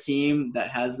another team that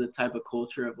has the type of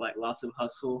culture of lots of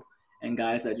hustle and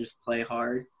guys that just play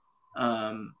hard,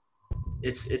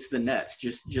 it's the Nets,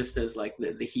 just as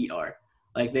the Heat are.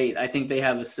 I think they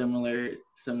have a similar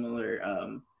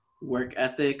work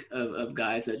ethic of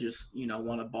guys that just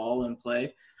want to ball and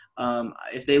play.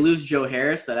 If they lose Joe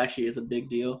Harris, that actually is a big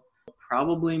deal.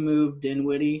 Probably move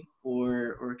Dinwiddie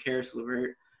or Karis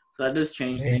LeVert, so that does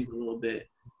change things a little bit.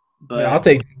 But yeah, I'll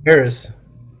take Harris.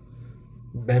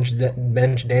 Bench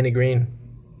Danny Green.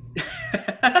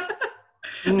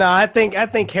 No, I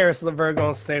think Harris LeVert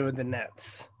gonna stay with the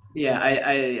Nets. Yeah,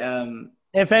 I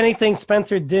If anything,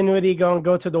 Spencer Dinwiddie gonna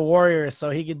go to the Warriors so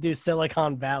he could do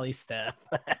Silicon Valley stuff.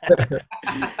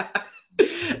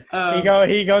 He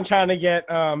gonna trying to get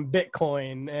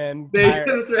Bitcoin and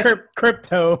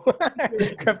crypto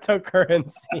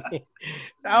cryptocurrency.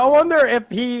 I wonder if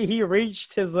he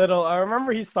reached his little. I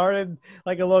remember he started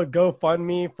like a little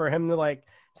GoFundMe for him to like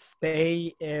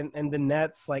stay in the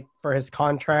Nets like for his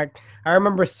contract. I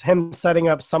remember him setting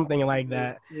up something like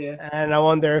that. Yeah. And I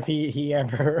wonder if he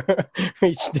ever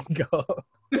reached the goal.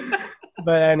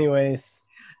 But anyways.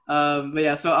 But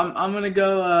yeah, so I'm gonna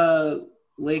go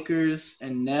Lakers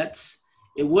and Nets.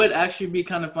 It would actually be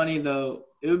kind of funny though.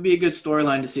 It would be a good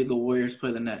storyline to see the Warriors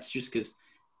play the Nets, just because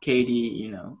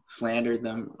KD, slandered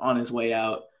them on his way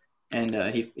out, and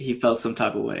he felt some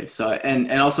type of way. So and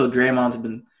also Draymond's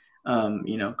been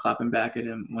clapping back at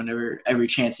him every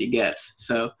chance he gets.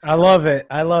 So I love it.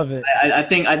 I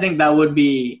think that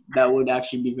would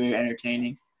actually be very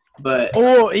entertaining. But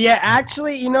yeah,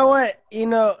 actually, you know what?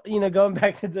 Going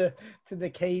back to the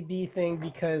KD thing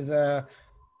because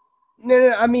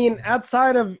no, I mean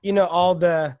outside of all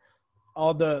the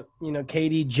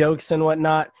KD jokes and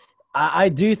whatnot, I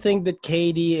do think that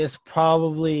KD is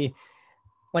probably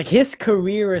like his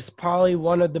career is probably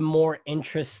one of the more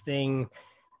interesting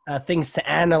things to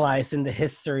analyze in the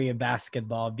history of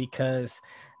basketball because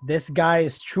this guy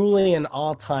is truly an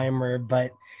all-timer,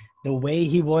 but the way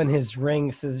he won his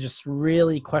rings is just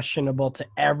really questionable to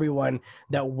everyone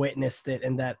that witnessed it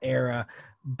in that era.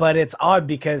 But it's odd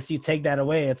because you take that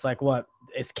away, it's like, what,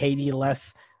 is KD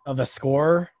less of a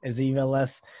scorer? Is he even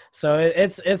less? So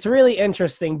it's really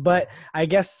interesting. But I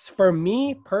guess for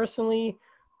me personally,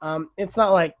 it's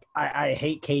not like I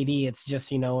hate KD. It's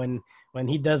just, when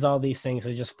he does all these things,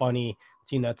 it's just funny,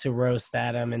 to roast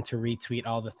at him and to retweet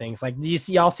all the things. Like,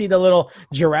 y'all see the little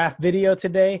giraffe video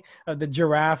today of the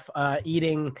giraffe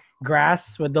eating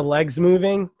grass with the legs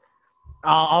moving?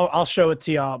 I'll show it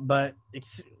to y'all, but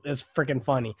it's freaking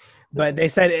funny. But they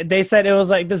said it was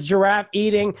like this giraffe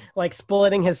eating, like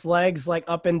splitting his legs like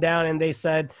up and down, and they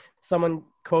said someone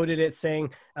quoted it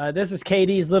saying, "This is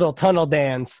KD's little tunnel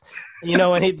dance,"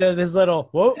 when he does his little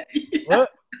whoop, whoop.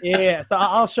 Yeah. So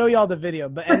I'll show y'all the video.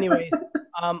 But anyways,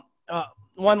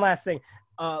 one last thing.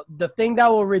 The thing that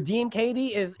will redeem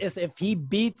KD is if he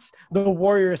beats the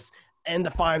Warriors in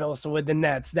the finals with the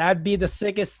Nets. That'd be the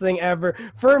sickest thing ever.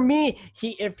 For me,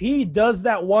 if he does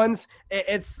that once,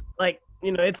 it's like,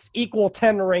 it's equal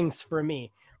 10 rings for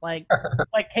me. Like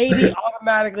KD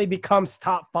automatically becomes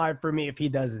top 5 for me if he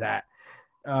does that.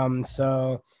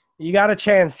 So you got a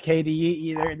chance,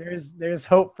 KD. There's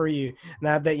hope for you.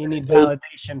 Not that you need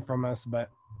validation from us, but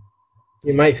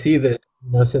you might see this,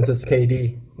 since it's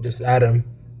KD. Just add him.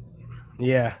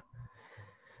 Yeah.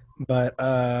 But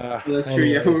that's true.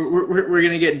 Yeah, we're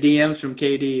gonna get DMs from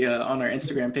KD on our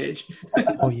Instagram page.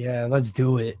 Oh yeah, let's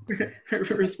do it.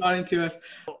 Responding to us.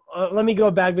 Let me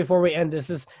go back before we end. This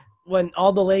is when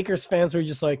all the Lakers fans were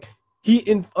just like,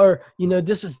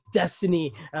 this was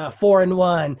destiny.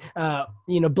 4-1.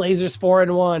 Blazers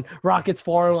 4-1. Rockets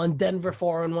 4-1. Denver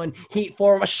 4-1. Heat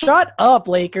 4-1. Shut up,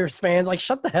 Lakers fans! Like,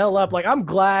 shut the hell up! Like, I'm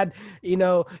glad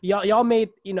y'all made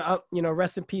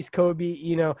rest in peace,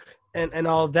 Kobe. And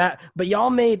all that, but y'all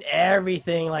made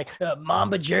everything like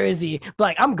Mamba jersey.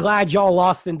 Like, I'm glad y'all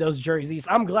lost in those jerseys.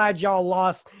 I'm glad y'all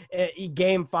lost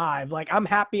game 5. Like, I'm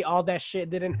happy all that shit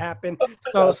didn't happen.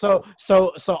 So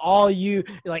all you,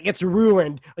 like, it's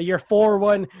ruined. Your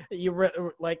 4-1, your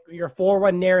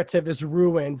 4-1 narrative is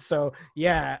ruined. So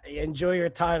yeah, enjoy your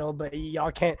title, but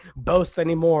y'all can't boast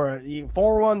anymore. You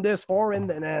 4-1 this,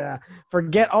 4-1 that.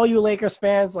 Forget all you Lakers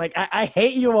fans. Like, I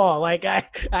hate you all. Like,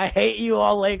 I hate you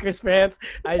all, Lakers fans.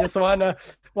 I just want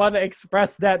to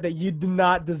express that you do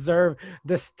not deserve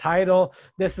this title.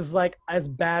 This is like as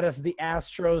bad as the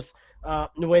Astros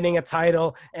winning a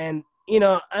title. And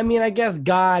I guess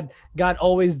God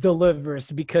always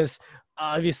delivers, because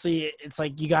obviously it's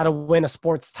like you got to win a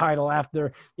sports title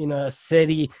after a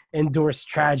city endures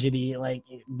tragedy. Like,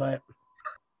 but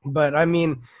I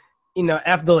mean,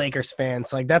 F the Lakers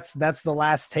fans. Like, that's the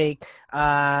last take.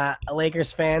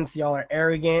 Lakers fans, y'all are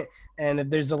arrogant. And if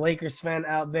there's a Lakers fan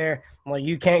out there, like,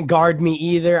 you can't guard me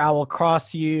either. I will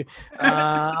cross you.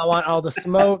 I want all the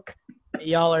smoke.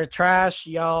 Y'all are trash.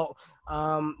 Y'all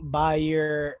buy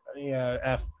your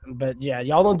F. But yeah,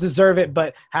 y'all don't deserve it.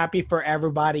 But happy for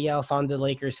everybody else on the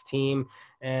Lakers team.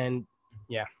 And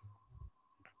yeah.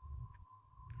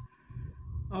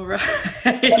 All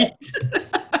right.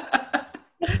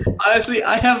 Honestly,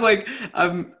 I have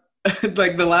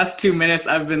like the last 2 minutes,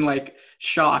 I've been like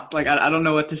shocked. Like I don't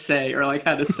know what to say or like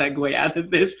how to segue out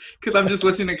of this because I'm just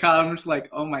listening to Kyle. I'm just like,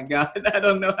 oh my god, I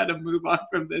don't know how to move on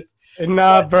from this.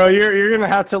 Nah, bro, you're gonna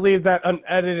have to leave that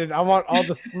unedited. I want all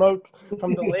the smoke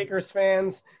from the Lakers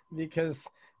fans because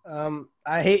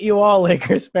I hate you all,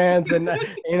 Lakers fans, and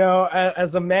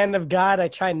as a man of God, I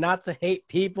try not to hate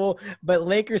people, but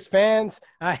Lakers fans,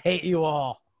 I hate you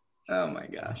all. Oh my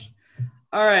gosh.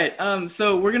 All right.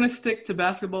 So we're gonna stick to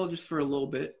basketball just for a little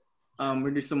bit. We're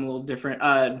gonna do something a little different.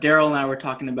 Daryl and I were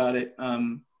talking about it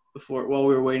before while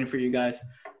we were waiting for you guys.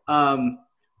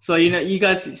 So you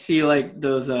guys see like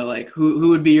those like who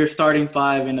would be your starting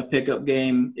five in a pickup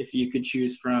game if you could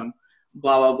choose from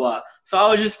blah blah blah. So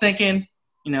I was just thinking,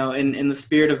 in the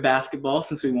spirit of basketball,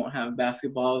 since we won't have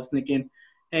basketball, I was thinking,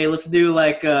 hey, let's do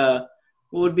like what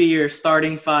would be your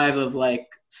starting five of like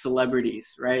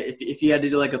celebrities, right? If you had to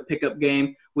do like a pickup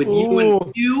game with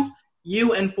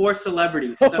you and four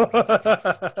celebrities. So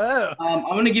I'm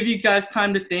gonna give you guys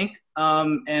time to think.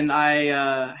 And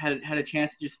I had a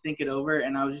chance to just think it over,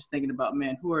 and I was just thinking about,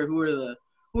 man, who are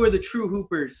the true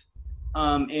hoopers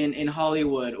in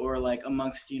Hollywood or like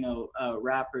amongst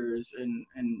rappers and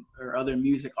or other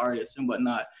music artists and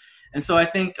whatnot. And so I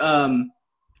think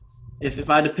if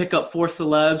I had to pick up four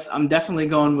celebs, I'm definitely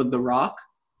going with The Rock.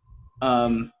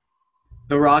 The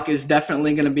Rock is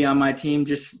definitely going to be on my team.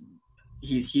 Just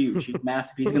he's huge, he's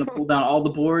massive. He's going to pull down all the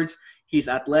boards. He's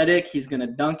athletic. He's going to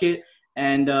dunk it,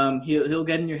 and he'll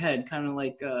get in your head, kind of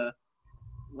like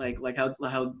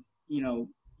how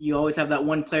you always have that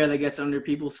one player that gets under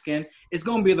people's skin. It's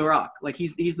going to be The Rock. Like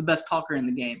he's the best talker in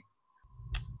the game.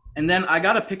 And then I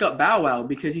got to pick up Bow Wow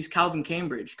because he's Calvin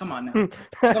Cambridge. Come on now.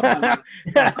 Come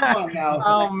on now.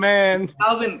 Oh, man.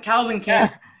 Calvin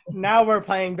Cambridge. Now we're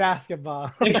playing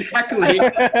basketball. Exactly.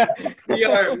 We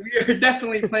are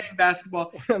definitely playing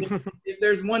basketball. If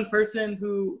there's one person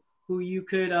who you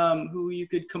could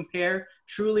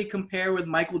truly compare with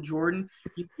Michael Jordan,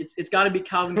 it's got to be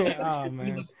Calvin Cambridge. Oh,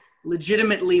 he was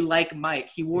legitimately like Mike.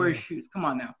 He wore his shoes. Come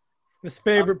on now. His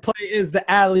favorite play is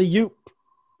the alley-oop.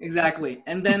 Exactly.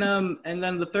 And then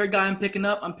the third guy I'm picking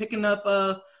up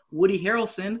Woody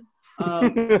Harrelson.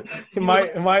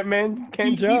 White man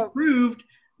can't jump. He proved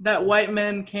that white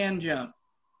men can jump.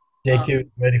 JQ,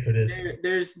 ready for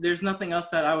this. There's nothing else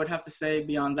that I would have to say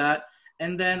beyond that.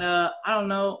 And then I don't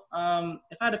know.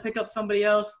 If I had to pick up somebody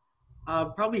else,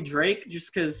 probably Drake,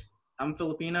 just because I'm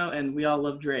Filipino and we all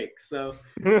love Drake. So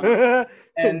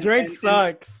Drake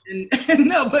sucks. And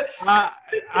no, but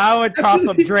I would cross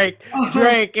up Drake.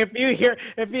 Drake, if you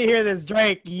hear this,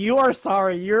 Drake, you are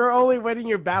sorry. You're only winning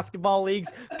your basketball leagues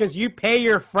because you pay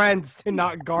your friends to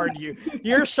not guard you.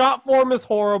 Your shot form is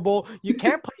horrible. You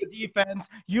can't play defense.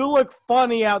 You look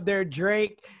funny out there,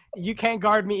 Drake. You can't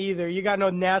guard me either. You got no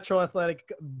natural athletic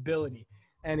ability.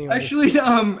 Anyway, actually,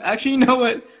 you know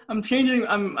what? I'm changing.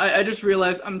 I just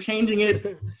realized I'm changing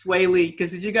it. Sway Lee,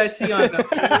 because did you guys see on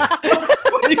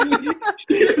Sway Lee?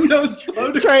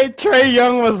 Trae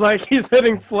Young was like he's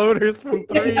hitting floaters from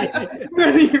three.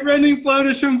 Yeah, running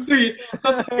floaters from three.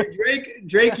 So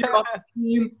Drake, you're off the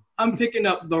team. I'm picking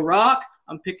up The Rock.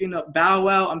 I'm picking up Bow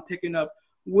Wow. I'm picking up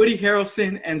Woody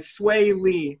Harrelson and Sway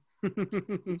Lee.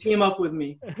 Team up with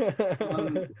me.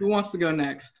 Who wants to go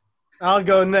next? I'll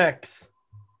go next.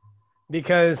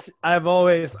 Because I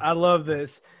love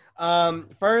this.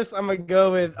 First, I'm going to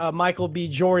go with Michael B.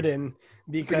 Jordan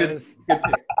because good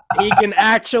he can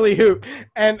actually hoop.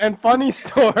 And funny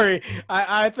story,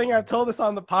 I think I've told this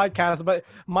on the podcast, but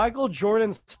Michael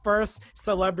Jordan's first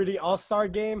celebrity all-star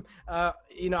game, I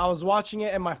was watching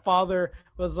it and my father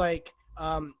was like,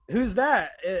 who's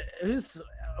that? Who's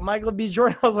Michael B.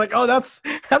 Jordan? I was like, oh, that's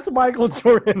Michael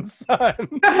Jordan's son.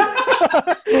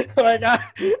 Like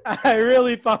I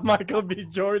really thought Michael B.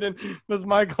 Jordan was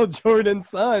Michael Jordan's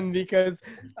son because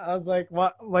I was like,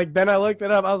 what? Like then I looked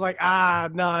it up. I was like,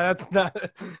 no, that's not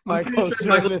Michael Jordan.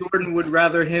 Michael Jordan would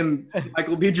rather him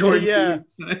Michael B. Jordan. Yeah,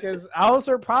 because I was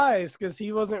surprised because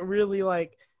he wasn't really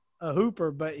like a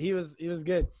hooper, but he was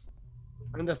good.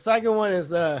 And the second one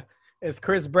is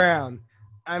Chris Brown.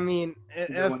 I mean,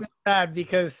 it's sad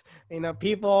because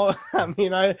people. I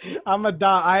mean, I'm a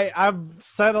dog. I've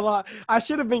said a lot. I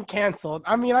should have been canceled.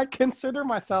 I mean, I consider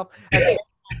myself a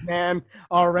man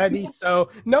already,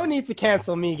 so no need to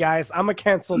cancel me, guys. I'm a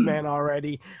canceled man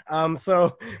already.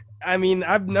 So, I mean,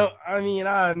 I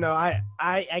don't know.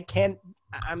 I can't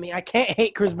I mean, I can't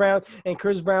hate Chris Brown, and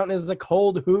Chris Brown is a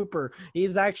cold hooper.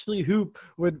 He's actually hoop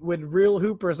with real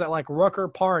hoopers at like Rucker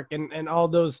Park and all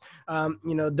those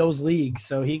those leagues.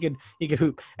 So he could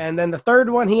hoop. And then the third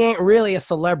one, he ain't really a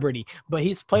celebrity, but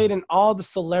he's played in all the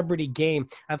celebrity game.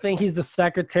 I think he's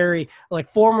the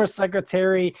former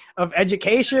secretary of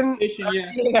education.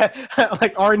 Yeah,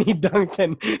 like Arnie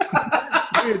Duncan.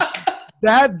 Dude,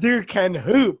 that dude can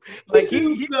hoop. Like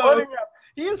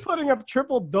he is putting up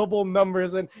triple-double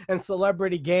numbers in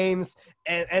celebrity games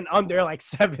and under like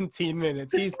 17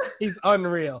 minutes. He's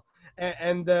unreal.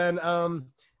 And then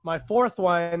my fourth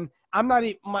one, I'm not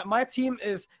even, my team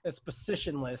is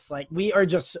positionless. Like we are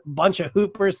just a bunch of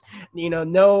hoopers.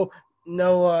 No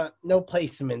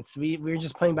placements. We're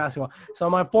just playing basketball. So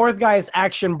my fourth guy is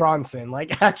Action Bronson.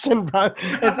 Like Action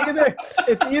Bronson.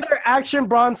 It's either Action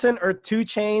Bronson or 2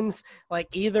 Chainz. Like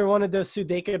either one of those two,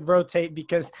 they could rotate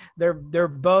because they're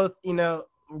both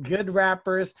good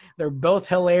rappers. They're both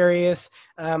hilarious.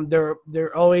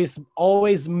 They're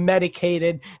always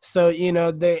medicated. So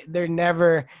they're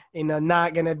never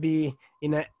not gonna be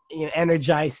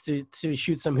energized to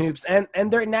shoot some hoops, and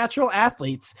they're natural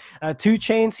athletes. 2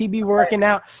 Chainz, he be working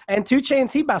out, and 2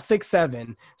 Chainz, he about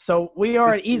 6'7". So we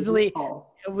are easily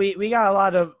we got a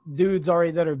lot of dudes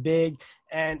already that are big,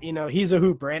 and he's a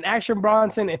hooper. And Action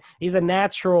Bronson, he's a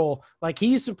natural. Like he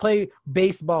used to play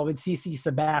baseball with CC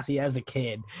Sabathia as a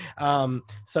kid.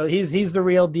 So he's the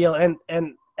real deal. And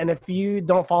if you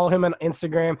don't follow him on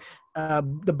Instagram,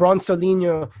 the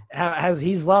Bronsolino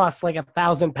he's lost like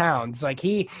 1,000 pounds. Like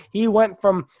he went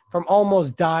from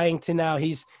almost dying to now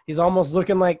he's almost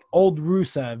looking like old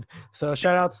Rusev. So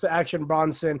shout outs to Action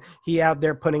Bronson. He out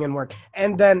there putting in work.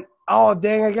 And then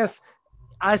I guess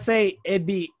I say it'd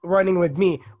be running with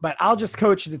me, but I'll just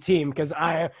coach the team because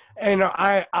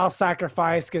I'll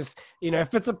sacrifice because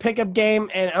if it's a pickup game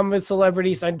and I'm with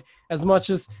celebrities, as much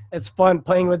as it's fun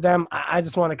playing with them, I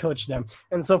just want to coach them.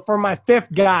 And so for my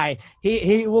fifth guy,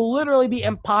 he will literally be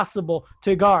impossible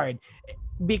to guard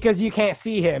because you can't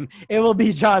see him. It will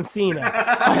be John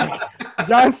Cena.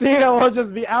 John Cena will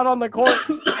just be out on the court,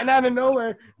 and out of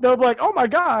nowhere, they'll be like, "Oh my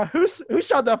God, who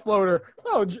shot that floater?"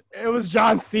 Oh, it was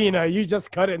John Cena. You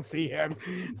just couldn't see him.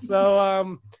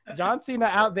 So John Cena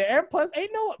out there, and plus,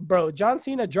 John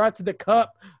Cena drive to the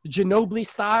cup, Ginobili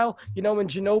style. When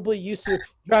Ginobili used to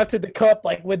drive to the cup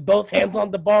like with both hands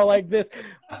on the ball like this,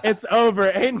 it's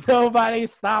over. Ain't nobody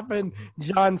stopping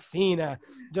John Cena.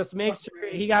 Just make sure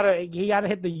he gotta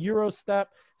hit the Euro step.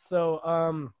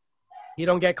 So you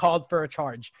don't get called for a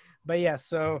charge. But yeah,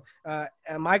 so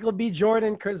Michael B.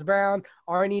 Jordan, Chris Brown,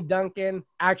 Arnie Duncan,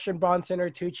 Action Bronson or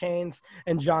 2 Chainz,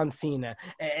 and John Cena.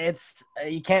 It's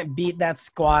you can't beat that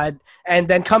squad. And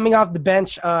then coming off the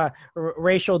bench,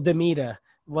 Rachel Demita,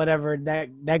 whatever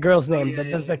that girl's name, that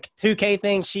does the 2K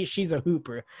thing. She's a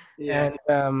hooper. Yeah.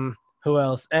 And who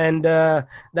else? And that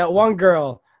one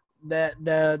girl,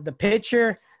 the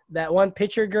pitcher, that one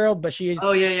pitcher girl, but she's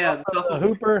also a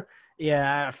hooper.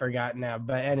 Yeah, I forgot now.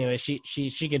 But anyway, she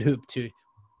could hoop too.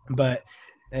 But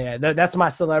yeah, that's my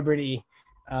celebrity.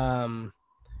 And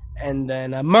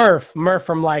then Murph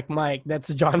from Like Mike.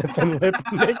 That's Jonathan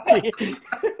Lipnicki.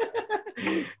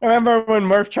 Remember when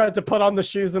Murph tried to put on the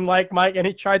shoes in Like Mike and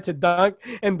he tried to dunk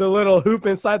in the little hoop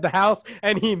inside the house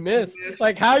and he missed?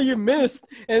 Like how you missed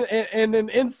in an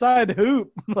inside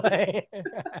hoop?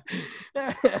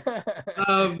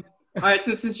 All right,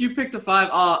 since you picked a 5,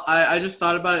 I just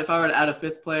thought about it. If I were to add a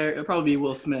 5th player, it'd probably be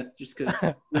Will Smith, just because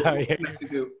Will Smith could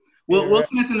hoop. Will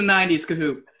Smith in the '90s could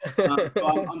hoop. So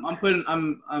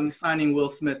I'm signing Will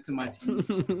Smith to my team.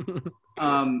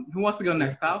 Who wants to go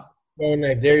next, pal? Go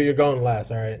next. There, you're going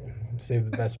last. All right, save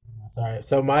the best for last. All right.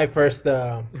 So my first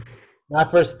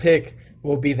pick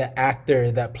will be the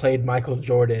actor that played Michael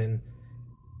Jordan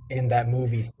in that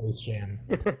movie Space Jam.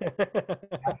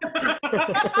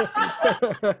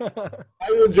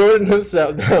 Michael Jordan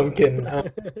himself. No, I'm kidding.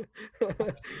 My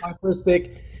first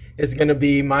pick is gonna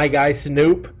be my guy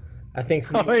Snoop. I think.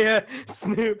 Snoop. Oh yeah,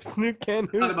 Snoop can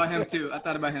hoop. I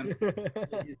thought about him too.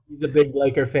 He's a big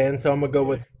Laker fan, so I'm gonna go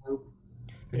with Snoop.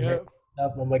 Yep.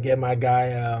 I'm gonna get my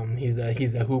guy. He's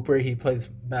a hooper. He plays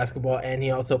basketball and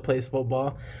he also plays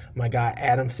football. My guy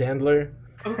Adam Sandler.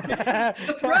 Okay,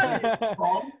 that's right.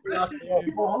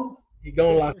 He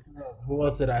going lock it up. Who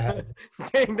else did I have?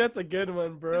 Dang, that's a good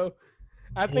one, bro.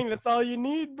 I think that's all you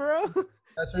need, bro.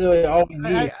 That's really all we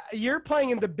need. You're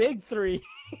playing in the big 3.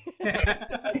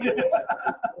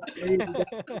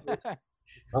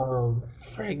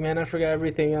 Frank, man, I forgot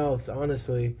everything else.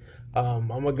 Honestly, I'm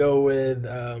gonna go with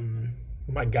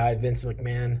my guy Vince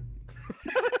McMahon.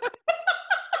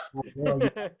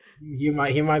 He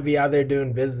might be out there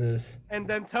doing business. And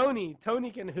then Tony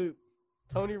can hoop.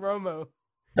 Tony Romo.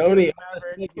 Tony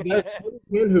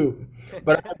can hoop.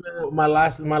 But my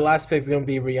last pick is gonna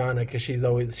be Rihanna because she's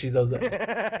always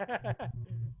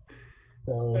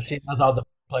so she knows all the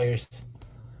players.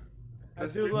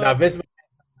 Now Vince McMahon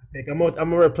pick. I'm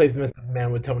gonna replace Vince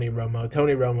McMahon with Tony Romo.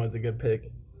 Tony Romo is a good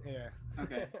pick. Yeah.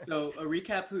 Okay. So a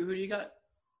recap. Who do you got?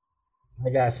 I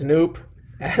got Snoop,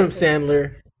 Adam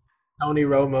Sandler, Tony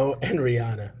Romo, and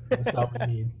Rihanna. That's all we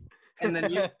need. And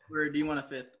then you, or do you want a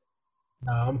fifth?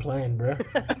 No, I'm playing, bro.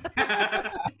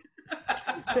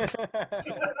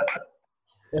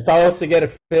 If I was to get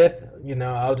a fifth,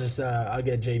 I'll just I'll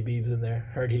get Jay Beebs in there.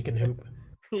 Heard he can hoop.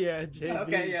 Yeah, Jay.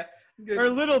 Okay, yeah. Good. Or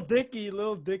Little Dicky.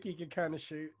 Little Dicky can kind of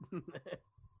shoot.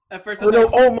 At first,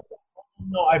 no,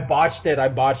 I botched it. I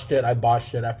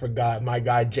forgot my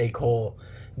guy J. Cole.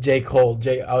 I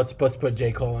was supposed to put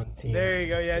J. Cole on the team. There you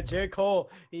go. Yeah, J.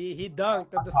 Cole. He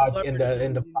dunked at the celebrity.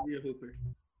 In the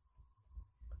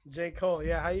J. Cole.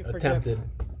 Yeah, how you forget? Attempted.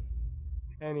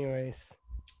 Anyways.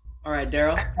 All right,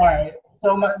 Daryl. All right.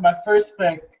 So my first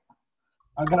pick,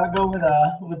 I'm gonna go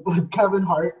with Kevin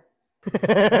Hart. With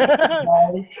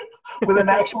an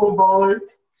actual baller.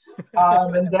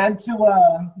 And then to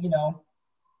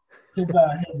his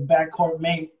backcourt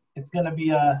mate, it's gonna be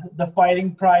the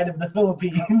fighting pride of the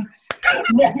Philippines,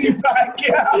 Manny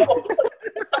Pacquiao.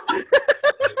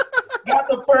 Got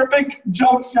the perfect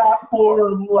jump shot for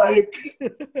him, like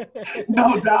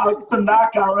no doubt, it's a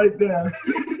knockout right there.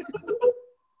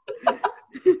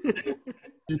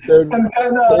 And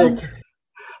then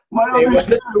my other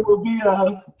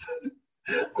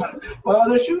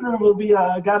shooter will be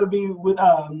gotta be with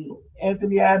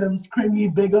Anthony Adams, Creamy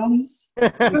Biggums.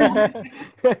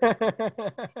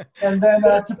 And then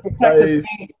to protect the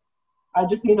paint, I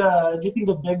just need a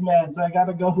big man. So I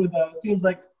gotta go with it seems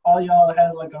like all y'all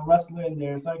had like a wrestler in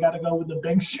there, so I gotta go with the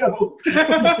Big Show.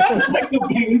 Protect the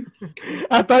paint.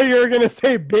 I thought you were gonna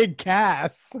say Big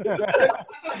Cass.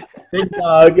 Big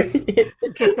dog.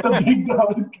 The big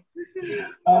dog.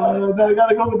 Then I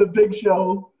gotta go with the Big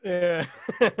Show. Yeah.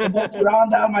 And then to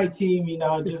round out my team,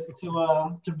 just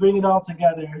to bring it all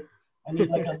together, I need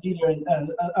like a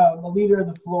leader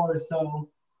of the floor. So,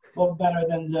 what better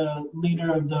than the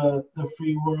leader of the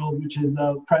free world, which is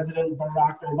President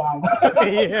Barack Obama?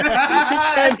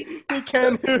 Yeah, he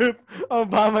can hoop.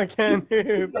 Obama can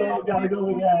hoop. So I gotta go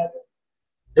with that.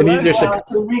 So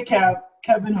to recap,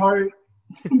 Kevin Hart,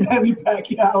 Manny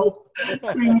Pacquiao,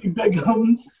 Creamy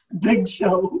Biggums, Big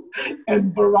Show,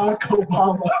 and Barack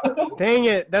Obama. Dang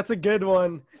it, that's a good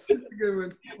one. That's a good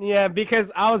one. Yeah,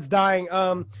 because I was dying.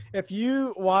 If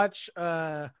you watch,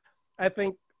 I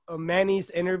think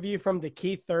Manny's interview from the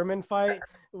Keith Thurman fight,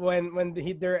 when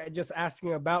they're just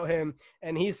asking about him,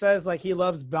 and he says like he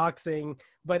loves boxing,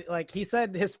 but like he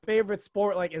said his favorite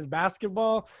sport like is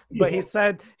basketball, but he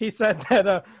said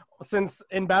that since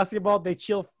in basketball they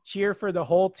cheer for the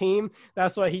whole team,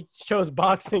 that's why he chose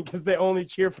boxing, because they only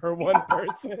cheer for one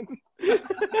person.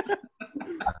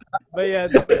 But yeah,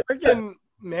 freaking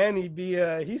Manny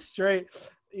he's straight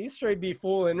be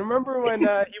fooling. Remember when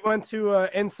he went to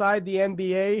Inside the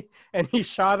NBA and he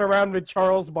shot around with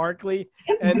Charles Barkley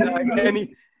and he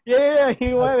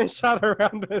went and shot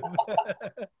around with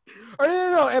or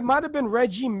no, it might have been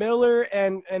Reggie Miller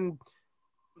and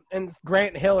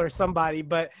Grant Hill or somebody,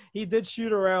 but he did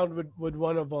shoot around with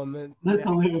one of them. That's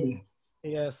hilarious.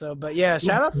 Yeah, but yeah,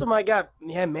 shout out to my guy,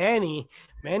 Manny.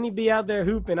 Manny be out there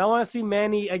hooping. I want to see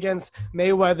Manny against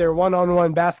Mayweather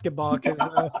one-on-one basketball, because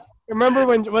remember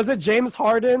when was it James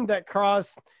Harden that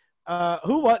crossed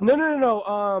who was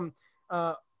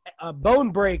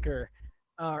Bone Breaker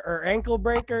or Ankle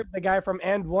Breaker, the guy from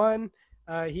And One.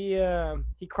 He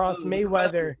crossed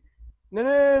Mayweather.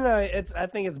 No. I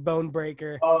think it's Bone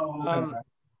Breaker.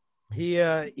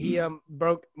 He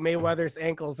broke Mayweather's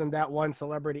ankles in that one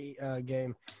celebrity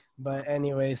game. But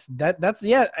anyways, that's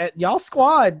y'all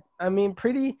squad. I mean,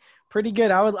 pretty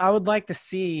good. I would like to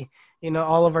see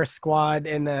all of our squad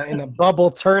in a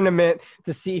bubble tournament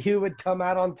to see who would come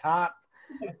out on top.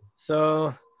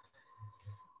 So,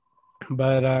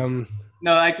 but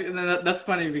no, actually, that's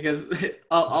funny because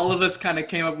all of us kind of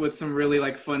came up with some really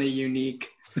like funny, unique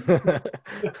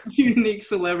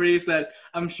celebrities that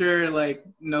I'm sure like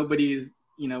nobody's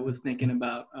was thinking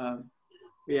about.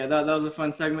 Yeah, that was a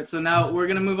fun segment. So now we're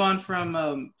gonna move on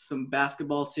from some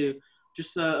basketball to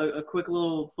just a quick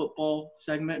little football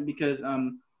segment, because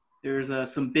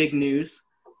there's some big news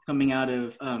coming out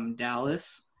of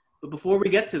Dallas. But before we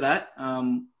get to that,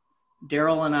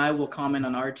 Daryl and I will comment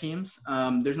on our teams.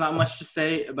 There's not much to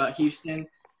say about Houston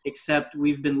except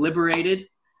we've been liberated.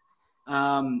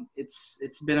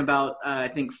 It's been about I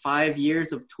think 5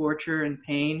 years of torture and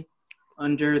pain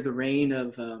under the reign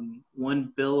of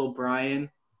one Bill O'Brien,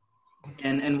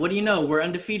 and what do you know? We're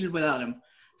undefeated without him.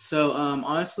 So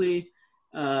honestly,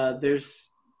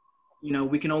 there's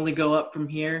we can only go up from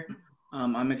here.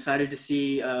 I'm excited to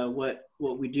see what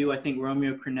we do. I think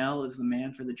Romeo Crennel is the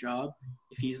man for the job.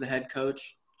 If he's the head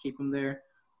coach, keep him there,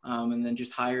 and then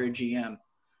just hire a GM.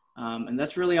 And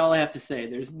that's really all I have to say.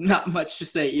 There's not much to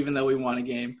say, even though we won a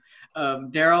game.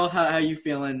 Daryl, how you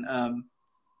feeling?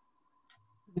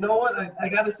 You know what? I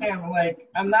gotta say,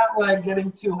 I'm not like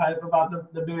getting too hype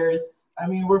about the Bears. I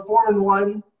mean, we're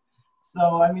 4-1,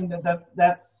 so I mean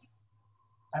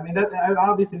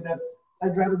obviously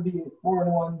I'd rather be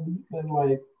 4-1 than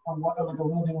like a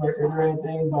losing record or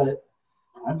anything. But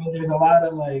I mean, there's a lot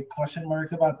of like question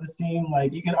marks about this team.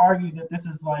 Like you could argue that this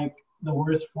is like the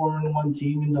worst 4-1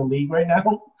 team in the league right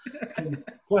now because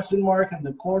question marks and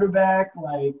the quarterback.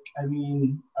 Like I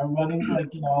mean, are running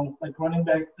running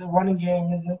back. The running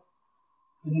game isn't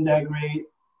that great.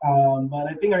 But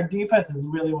I think our defense is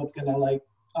really what's gonna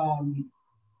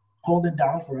hold it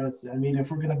down for us. I mean,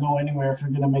 if we're gonna go anywhere, if we're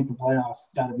gonna make the playoffs,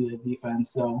 it's got to be the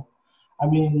defense. So, I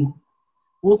mean,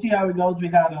 we'll see how it goes. We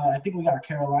got I think we got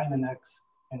Carolina next,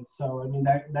 and so I mean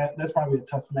that's probably a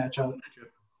tough matchup.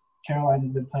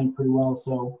 Carolina's been playing pretty well,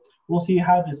 so we'll see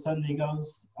how this Sunday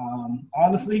goes.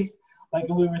 Honestly, like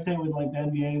we were saying with like the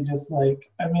NBA, just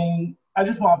like I mean, I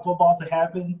just want football to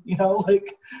happen.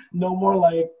 Like no more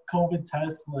like COVID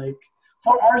tests, like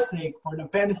for our sake, for the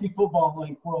fantasy football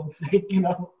like world's sake,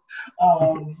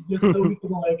 just so we can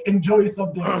like enjoy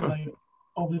something like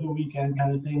over the weekend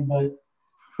kind of thing. But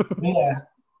yeah,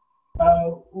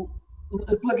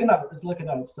 it's looking up. It's looking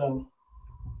up. So.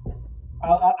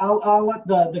 I'll let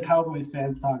the Cowboys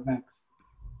fans talk next.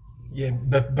 Yeah,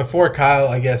 but before Kyle,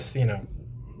 I guess,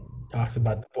 talks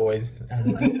about the boys as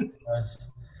it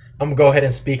was. I'm gonna go ahead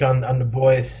and speak on the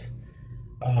boys.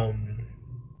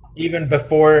 Even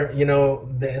before,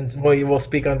 we'll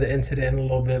speak on the incident in a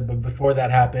little bit, but before that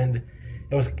happened,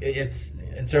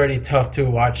 it's already tough to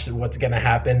watch what's gonna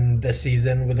happen this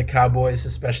season with the Cowboys,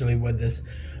 especially with this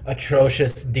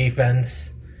atrocious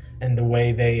defense and the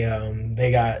way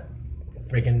they got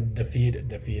freaking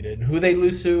defeated. Who they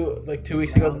lose to like 2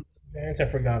 weeks ago? I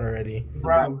forgot already.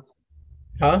 Browns.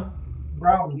 Huh?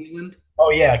 Browns.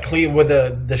 Oh yeah, with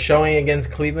the showing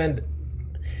against Cleveland.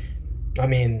 I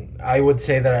mean, I would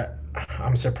say that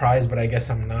I'm surprised, but I guess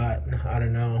I'm not. I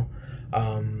don't know.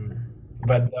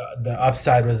 But the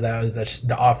upside was that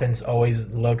the offense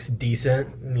always looks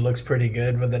decent and looks pretty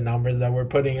good with the numbers that we're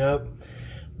putting up.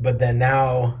 But then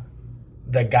now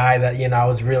the guy that I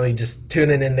was really just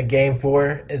tuning in the game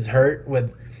for is hurt.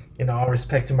 With all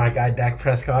respect to my guy Dak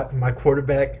Prescott, my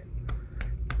quarterback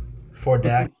for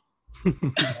Dak.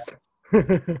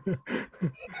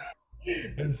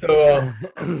 And so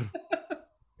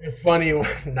it's funny,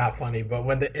 not funny, but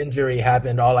when the injury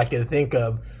happened, all I could think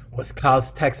of was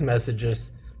Kyle's text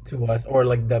messages to us, or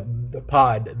like the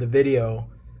pod, the video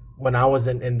when I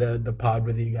wasn't in the pod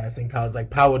with you guys, and Kyle's like,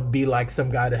 Powell would be like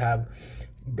some guy to have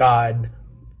God,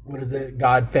 what is it?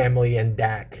 God, family, and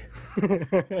Dak.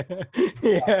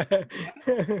 Yeah.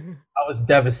 I was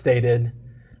devastated.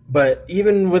 But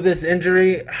even with this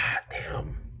injury,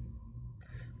 damn.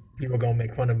 People are gonna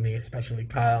make fun of me, especially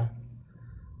Kyle.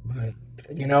 But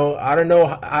I don't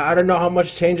know how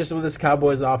much changes with this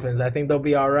Cowboys offense. I think they'll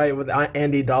be all right with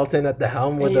Andy Dalton at the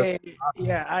helm.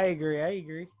 Yeah, I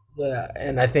agree. Yeah,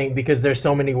 and I think because there's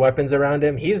so many weapons around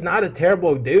him, he's not a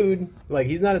terrible dude. Like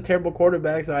he's not a terrible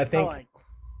quarterback. So I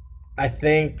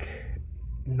think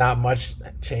not much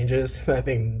changes. I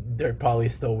think they'll probably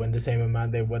still win the same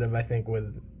amount they would have. I think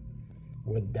with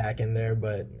Dak in there,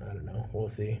 but I don't know. We'll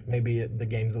see. Maybe the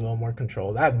game's a little more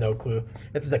controlled. I have no clue.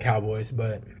 It's the Cowboys,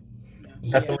 but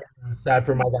definitely sad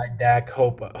for my guy Dak.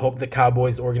 Hope the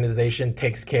Cowboys organization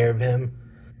takes care of him.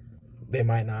 They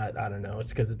might not. I don't know.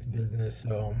 It's because it's business.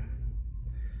 So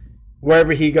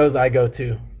wherever he goes, I go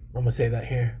too. I'm gonna say that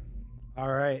here.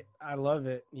 All right, I love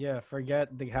it. Yeah,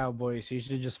 forget the Cowboys. You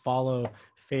should just follow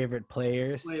favorite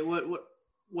players. Wait,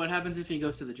 what happens if he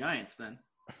goes to the Giants then?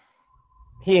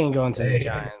 He ain't going to the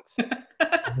Giants.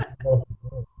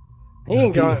 He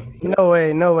ain't going. No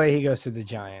way. He goes to the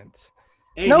Giants.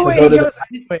 Hey, no way.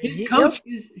 He goes.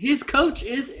 His coach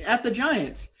is at the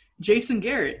Giants. Jason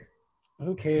Garrett.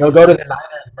 Who cares? He'll go to the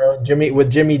Niners, bro.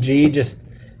 Jimmy G just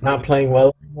not playing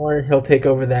well anymore. He'll take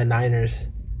over that Niners.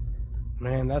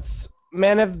 Man,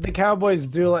 if the Cowboys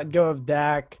do let go of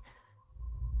Dak,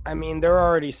 I mean, they're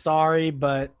already sorry,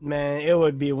 but man, it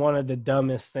would be one of the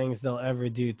dumbest things they'll ever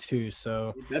do too.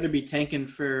 So You better be tanking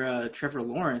for Trevor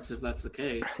Lawrence if that's the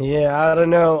case. yeah, I don't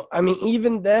know. I mean,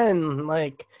 even then,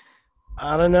 like,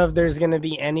 I don't know if there's gonna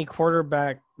be any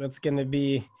quarterback that's gonna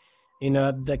be,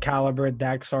 the caliber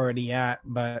Dak's already at.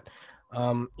 But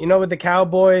with the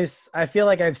Cowboys, I feel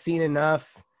like I've seen enough,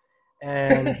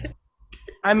 and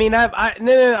I mean,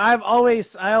 I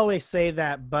always say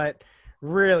that, but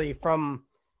really from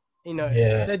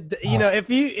Yeah.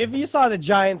 if you saw the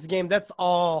Giants game, that's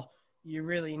all you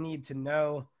really need to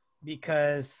know,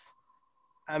 because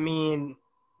I mean,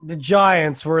 the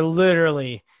Giants were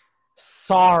literally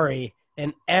sorry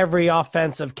in every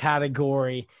offensive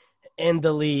category in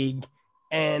the league,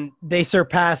 and they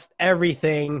surpassed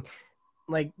everything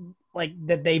like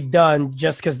that they've done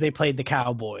just because they played the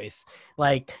Cowboys.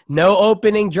 Like, no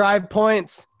opening drive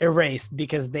points, erased,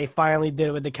 because they finally did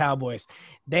it with the Cowboys.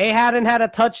 They hadn't had a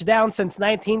touchdown since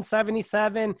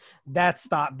 1977. That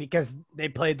stopped because they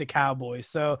played the Cowboys.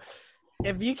 So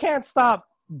if you can't stop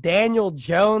Daniel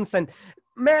Jones, and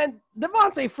man,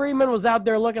 Devontae Freeman was out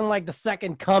there looking like the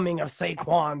second coming of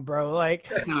Saquon, bro.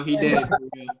 Like, No, he did.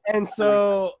 and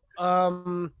so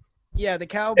yeah, the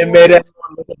Cowboys. It made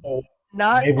everyone look at the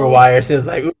not waiver wire. So it's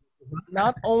like, ooh.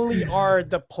 not only are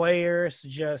the players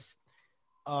just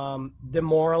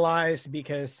demoralized,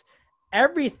 because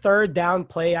every third down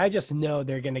play, I just know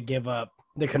they're going to give up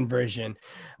the conversion.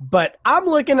 But I'm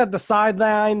looking at the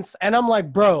sidelines and I'm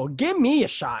like, bro, give me a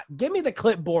shot. Give me the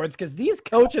clipboards, because these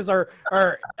coaches are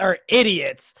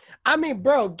idiots. I mean,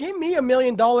 bro, give me $1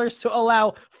 million to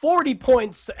allow 40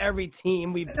 points to every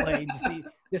team we played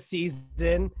this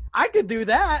season. I could do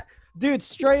that. Dude,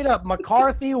 straight up,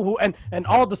 McCarthy and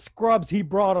all the scrubs he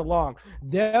brought along,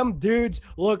 them dudes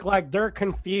look like they're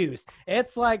confused.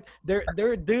 It's like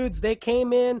they're dudes, they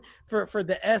came in for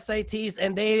the SATs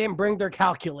and they didn't bring their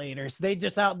calculators. They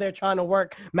just out there trying to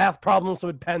work math problems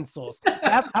with pencils.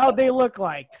 That's how they look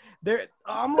like.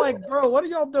 I'm like, bro, what are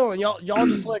y'all doing? Y'all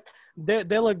just like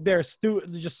they look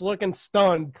just looking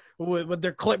stunned with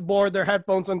their clipboard, their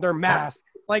headphones, and their mask.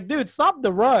 Like, dude, stop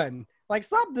the run. Like,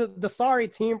 stop the sorry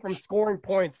team from scoring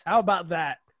points. How about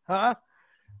that? Huh?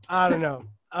 I don't know.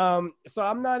 So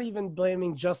I'm not even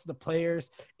blaming just the players.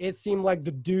 It seemed like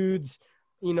the dudes,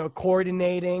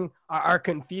 coordinating are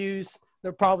confused.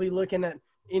 They're probably looking at,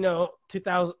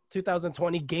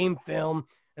 2020 game film,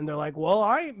 and they're like, well,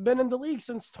 I ain't been in the league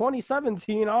since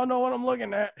 2017. I don't know what I'm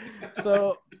looking at.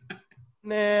 So,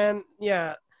 man,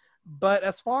 yeah. But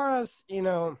as far as,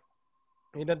 the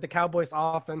Cowboys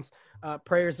offense,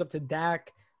 prayers up to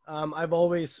Dak. I've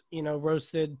always,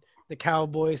 roasted the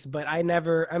Cowboys, but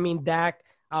Dak,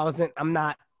 I'm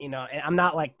not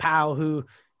like Powell, who,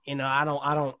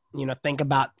 I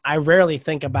rarely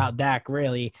think about Dak,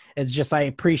 really. It's just, I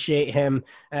appreciate him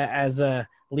as a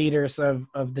leader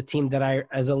of the team that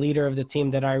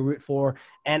I root for.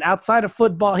 And outside of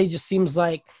football, he just seems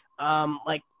like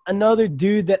another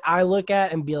dude that I look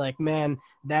at and be like, man,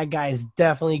 that guy is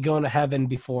definitely going to heaven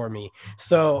before me.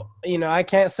 So, I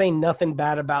can't say nothing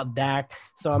bad about Dak.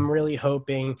 So I'm really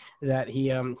hoping that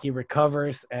he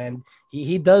recovers, and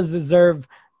he does deserve,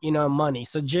 money.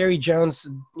 So Jerry Jones,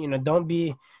 don't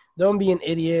be an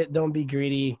idiot. Don't be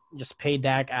greedy. Just pay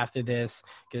Dak after this,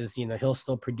 because, he'll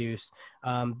still produce.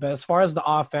 But as far as the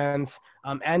offense,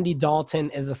 Andy Dalton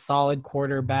is a solid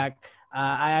quarterback.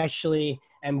 I actually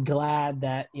am glad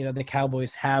that, the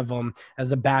Cowboys have him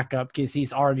as a backup, because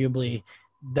he's arguably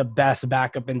the best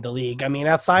backup in the league. I mean,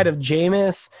 outside of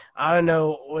Jameis, I don't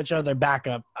know which other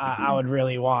backup I would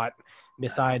really want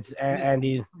besides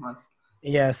Andy.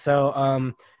 Yeah.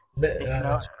 So,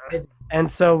 and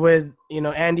so with,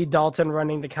 Andy Dalton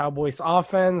running the Cowboys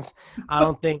offense, I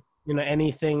don't think,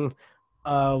 anything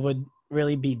would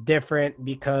really be different,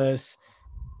 because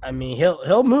I mean,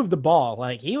 he'll move the ball.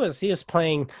 Like, he was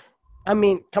playing. I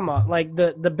mean, come on, like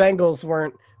the Bengals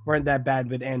weren't that bad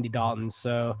with Andy Dalton.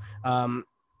 So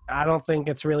I don't think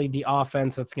it's really the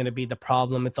offense that's going to be the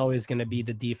problem. It's always going to be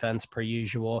the defense, per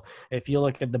usual. If you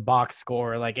look at the box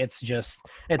score, like, it's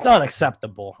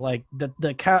unacceptable. Like the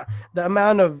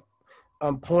amount of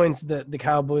points that the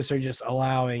Cowboys are just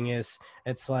allowing it's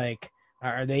like,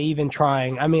 are they even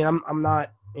trying? I mean, I'm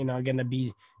not going to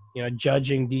be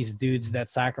judging these dudes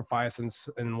that sacrifice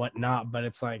and whatnot, but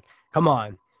it's like, come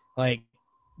on. Like,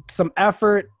 some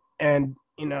effort, and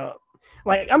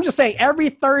like, I'm just saying, every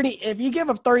 30, if you give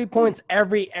up 30 points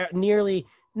nearly,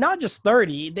 not just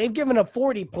 30, they've given up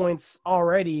 40 points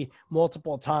already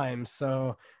multiple times.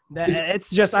 So that it's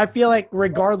just, I feel like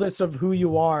regardless of who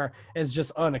you are, it's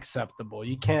just unacceptable.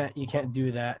 You can't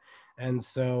do that. And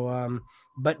so,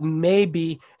 but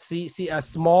maybe see a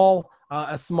small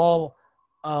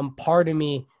part of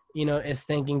me, is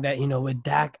thinking that, with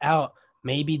Dak out,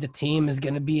 maybe the team is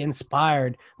going to be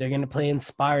inspired. They're going to play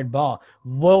inspired ball.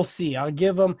 We'll see. I'll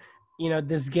give them,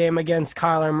 this game against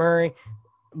Kyler Murray.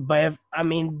 But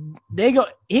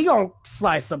he gonna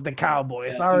slice up the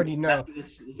Cowboys. I already know.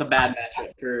 It's a bad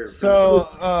matchup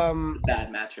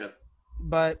bad matchup.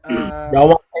 But y'all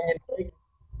want Kenyon Drake?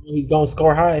 He's gonna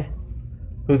score high.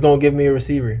 Who's gonna give me a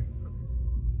receiver?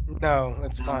 No,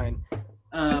 it's fine.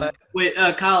 Wait,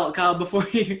 Kyle, before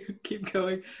you keep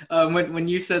going, when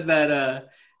you said that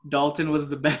Dalton was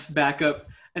the best backup,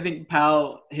 I think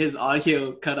Powell, his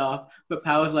audio cut off, but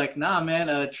Powell was like, nah, man,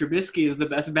 Trubisky is the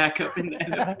best backup in the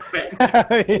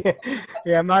NFL.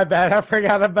 Yeah, my bad. I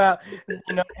forgot about,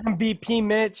 MVP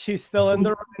Mitch, who's still in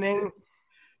the running.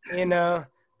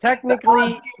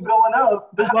 Technically, keep going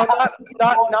up.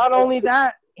 Well, not only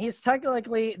that, he's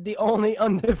technically the only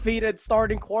undefeated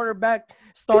starting quarterback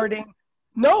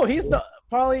No, he's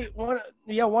probably one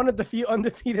of the few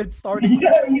undefeated starting.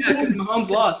 Yeah, because Mahomes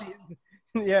lost.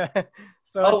 Yeah.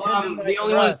 So the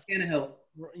only one is Tannehill.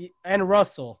 And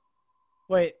Russell.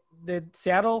 Wait, did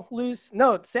Seattle lose?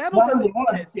 No, Seattle's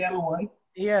undefeated. Seattle won.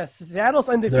 Yeah, Seattle's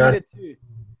undefeated too.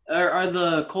 Are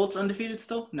the Colts undefeated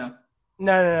still? No.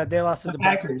 No. They lost to the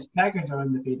Packers. Packers are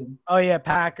undefeated. Oh yeah,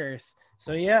 Packers.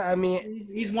 So yeah,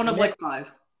 he's one of like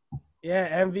 5.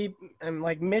 Yeah, MVP and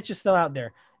Mitch is still out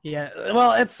there. Yeah,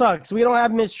 well, it sucks. We don't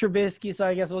have Mitch Trubisky, so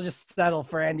I guess we'll just settle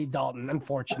for Andy Dalton,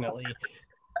 unfortunately.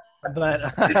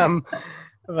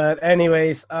 But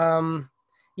anyways,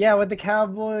 yeah, with the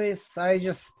Cowboys,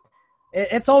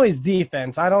 it's always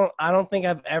defense. I don't think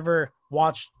I've ever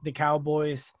watched the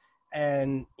Cowboys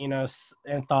and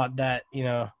thought that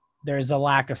there's a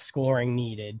lack of scoring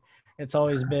needed. It's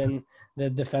always been the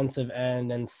defensive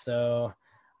end, and so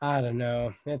I don't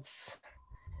know. It's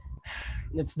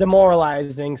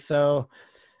demoralizing. So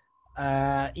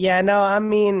I'm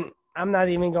not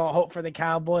even going to hope for the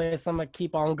Cowboys. I'm going to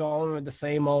keep on going with the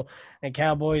same old. And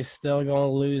Cowboys still going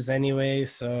to lose anyway.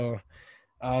 So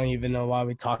I don't even know why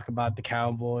we talk about the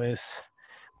Cowboys.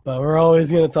 But we're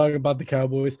always going to talk about the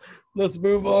Cowboys. Let's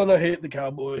move on. I hate the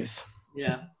Cowboys.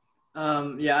 Yeah.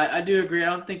 I do agree. I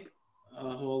don't think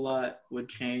a whole lot would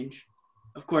change.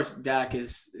 Of course, Dak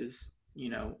is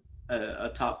a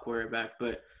top quarterback.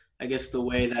 But I guess the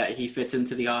way that he fits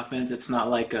into the offense, it's not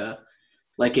like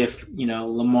if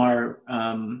Lamar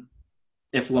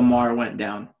went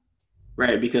down,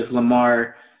 right? Because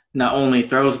Lamar not only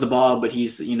throws the ball, but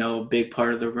he's a big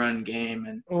part of the run game.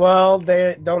 And well,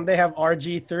 they have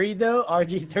RG3 though.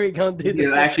 RG3 gonna do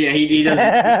this. Actually, he does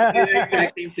the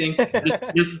exact same thing,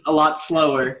 just a lot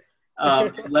slower,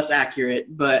 less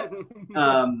accurate. But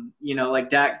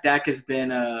Dak has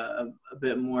been a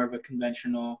bit more of a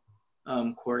conventional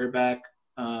quarterback,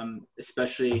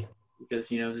 especially because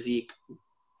Zeke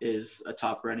is a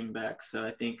top running back. So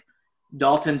I think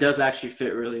Dalton does actually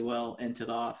fit really well into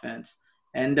the offense.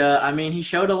 And he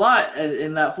showed a lot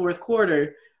in that fourth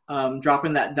quarter,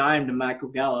 dropping that dime to Michael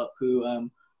Gallup, who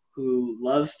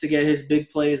loves to get his big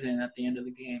plays in at the end of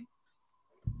the game.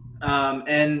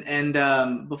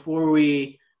 Before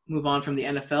we move on from the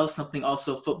NFL, something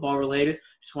also football related,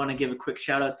 just want to give a quick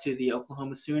shout out to the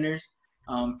Oklahoma Sooners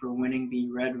for winning the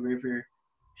Red River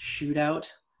Shootout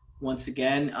once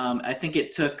again. I think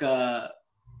it took 4.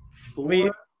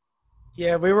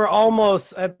 We were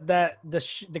almost at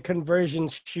the conversion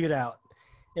shootout.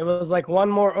 It was like one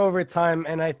more overtime,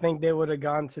 and I think they would have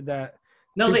gone to that.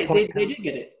 No, they did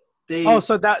get it.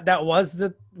 So that was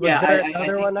the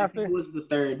other one after? It was the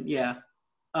third. Yeah.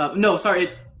 No,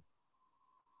 sorry.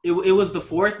 It was the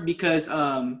fourth because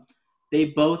they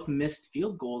both missed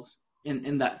field goals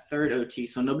in that third OT,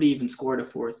 so nobody even scored a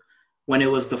fourth when it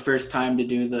was the first time to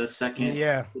do the second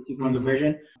two-point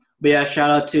conversion. But yeah, shout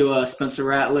out to Spencer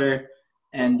Rattler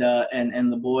and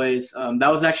the boys.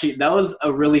 That was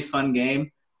a really fun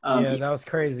game. That was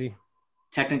crazy.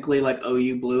 Technically,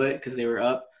 OU blew it because they were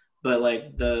up, but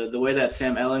the way that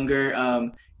Sam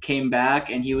Ehlinger came back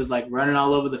and he was running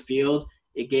all over the field,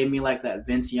 it gave me that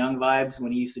Vince Young vibes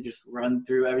when he used to just run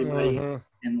through everybody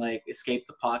and escape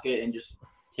the pocket and just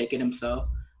take it himself.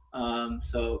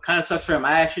 So kind of sucks for him.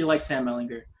 I actually like Sam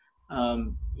Ehlinger,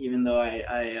 even though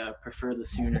I prefer the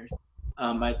Sooners.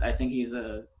 I think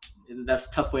that's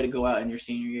a tough way to go out in your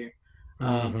senior year.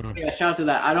 Yeah, shout out to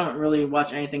that. I don't really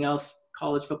watch anything else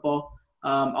college football.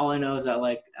 All I know is that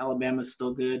Alabama's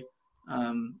still good.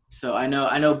 So I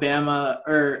know Bama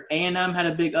or A&M had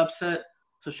a big upset.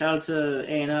 So shout out to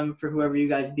A&M for whoever you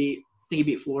guys beat. I think you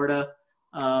beat Florida.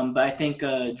 But I think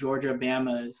Georgia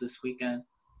Bama is this weekend.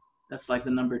 that's like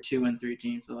the number 2 and 3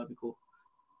 team. So that'd be cool.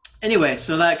 Anyway,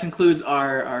 so that concludes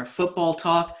our football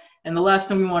talk. And the last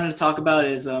thing we wanted to talk about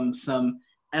is some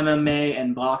MMA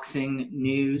and boxing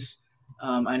news.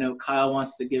 I know Kyle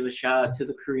wants to give a shout out to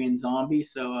the Korean Zombie.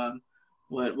 So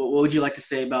what would you like to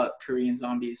say about Korean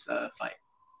Zombie's fight?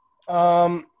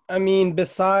 I mean,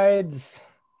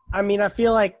 I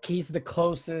feel like he's the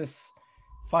closest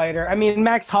fighter. I mean,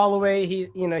 Max Holloway,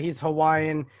 he's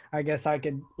Hawaiian. I guess I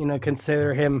could,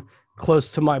 consider him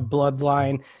close to my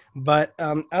bloodline. But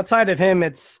outside of him,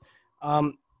 it's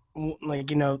the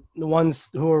ones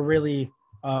who are really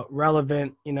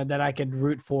relevant, that I could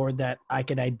root for, that I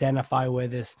could identify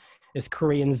with is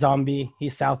Korean Zombie.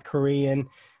 He's South Korean.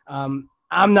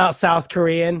 I'm not South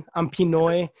Korean. I'm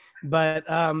Pinoy, but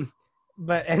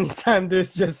anytime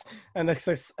there's just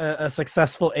a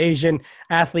successful Asian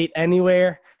athlete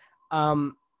anywhere,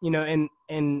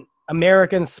 in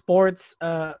American sports,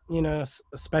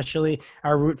 especially,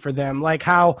 I root for them. Like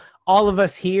how all of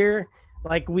us here,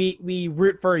 like we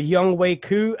root for Young Wei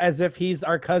Koo as if he's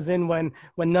our cousin when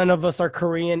none of us are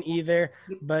Korean either.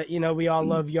 But we all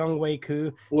love Young Wei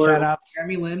Koo. Shout out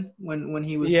Jeremy Lin when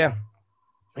he was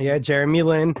Jeremy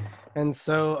Lin. And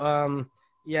so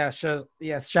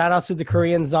shout out to the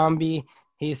Korean Zombie.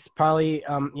 He's probably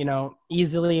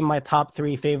easily my top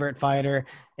 3 favorite fighter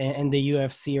in the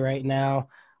UFC right now.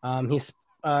 He's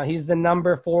the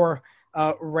number 4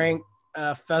 ranked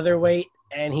featherweight,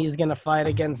 and he's gonna fight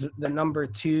against the number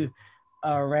 2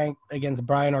 ranked against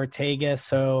Brian Ortega.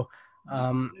 So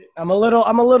I'm a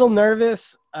little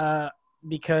nervous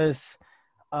because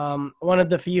one of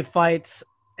the few fights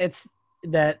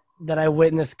that I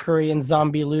witnessed Korean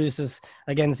Zombie loses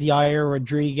against Yair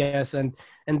Rodriguez, and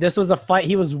this was a fight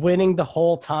he was winning the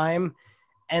whole time.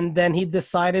 And then he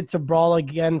decided to brawl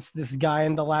against this guy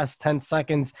in the last 10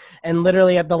 seconds. And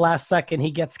literally at the last second, he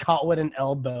gets caught with an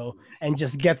elbow and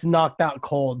just gets knocked out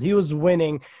cold. He was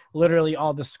winning literally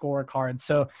all the scorecards.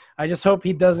 So I just hope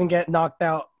he doesn't get knocked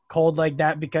out cold like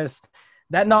that, because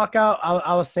that knockout,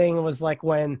 I was saying, was like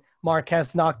when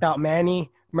Marquez knocked out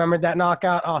Manny. Remember that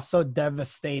knockout? Oh, so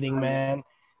devastating, man.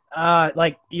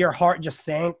 Like your heart just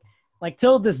sank. Like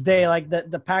till this day, like the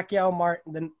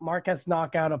the Marquez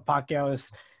knockout of Pacquiao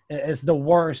is the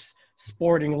worst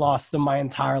sporting loss of my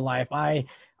entire life. I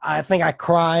think I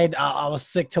cried. I was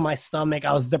sick to my stomach.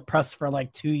 I was depressed for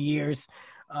like 2 years.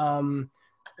 And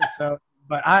Korean,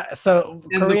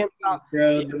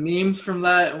 the memes from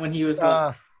that when he was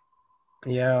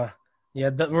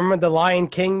remember the Lion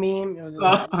King meme?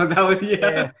 That was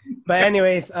yeah. But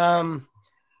anyways,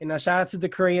 shout out to the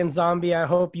Korean Zombie. I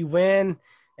hope you win.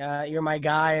 You're my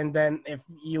guy. And then if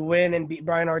you win and beat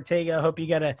Brian Ortega, I hope you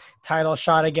get a title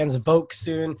shot against Volk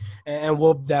soon and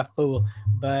whoop that fool.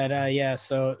 But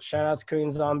so shout out to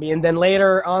Korean Zombie. And then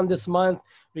later on this month,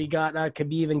 we got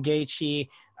Khabib and Gaethje,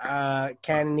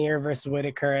 Cannonier versus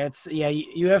Whitaker.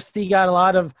 UFC got a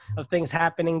lot of things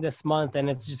happening this month, and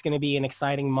it's just going to be an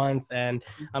exciting month. And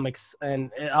I'm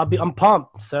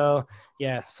pumped. So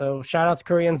so shout out to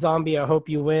Korean Zombie. I hope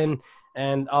you win.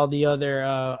 And all the other,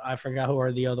 I forgot who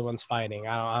are the other ones fighting.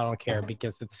 I don't care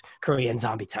because it's Korean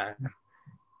Zombie time.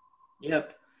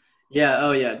 Yep. Yeah.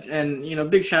 Oh yeah. And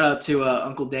big shout out to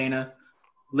Uncle Dana.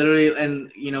 Literally, and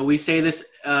we say this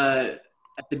at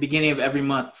the beginning of every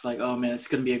month. It's like, oh man, it's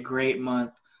gonna be a great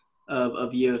month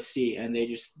of UFC, and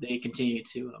they continue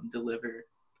to deliver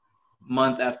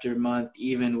month after month,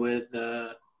 even with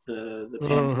the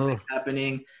pandemic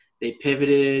happening. They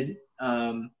pivoted.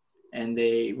 And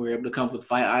they were able to come up with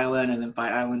Fight Island and then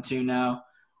Fight Island 2 now.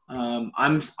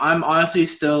 I'm honestly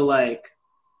still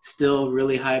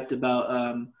really hyped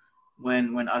about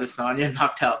when Adesanya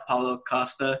knocked out Paulo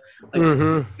Costa.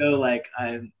 I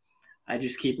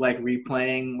just keep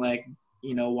replaying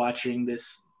watching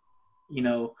this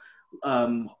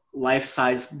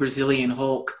life-size Brazilian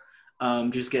Hulk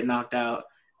just get knocked out.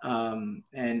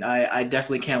 And I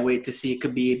definitely can't wait to see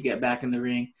Khabib get back in the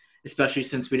ring, especially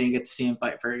since we didn't get to see him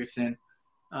fight Ferguson.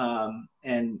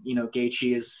 And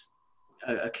Gaethje is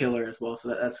a killer as well, so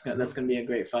that's gonna be a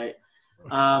great fight.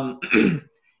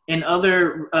 In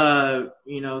other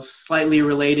slightly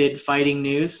related fighting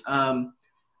news, I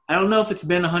don't know if it's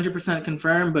been 100%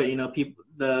 confirmed, but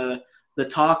the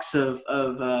talks of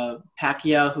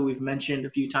Pacquiao, who we've mentioned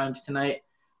a few times tonight,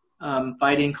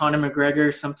 fighting Conor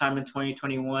McGregor sometime in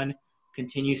 2021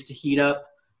 continues to heat up.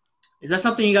 Is that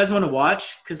something you guys want to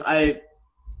watch? Because I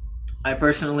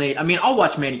personally, I'll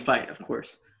watch Manny fight, of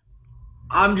course.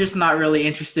 I'm just not really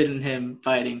interested in him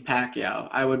fighting Pacquiao.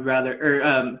 I would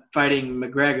rather, fighting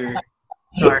McGregor.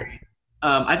 Sorry.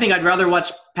 I think I'd rather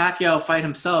watch Pacquiao fight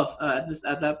himself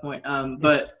at that point.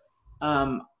 But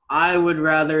I would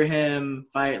rather him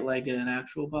fight like an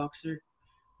actual boxer.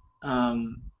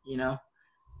 You know,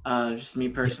 just me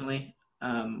personally.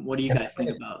 What do you guys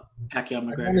think about Pacquiao I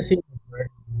want to McGregor? see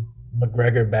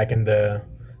McGregor back in the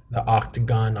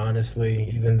octagon. Honestly,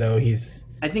 even though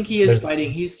I think he is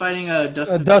fighting. He's fighting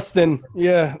Dustin. Dustin,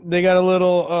 yeah, they got a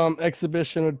little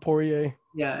exhibition with Poirier.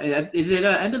 Yeah, is it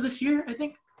end of this year? I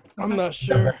think. I'm not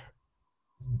sure.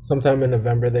 sometime in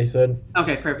November, they said.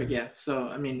 Okay, perfect. Yeah. So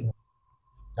I mean,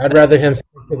 I'd rather him stick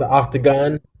to the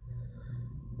octagon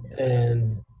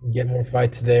and get more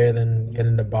fights there than get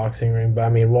in the boxing ring. But I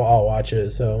mean, we'll all watch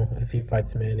it. So if he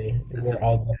fights Manny, we're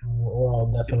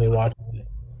all definitely watching it.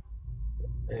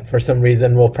 And for some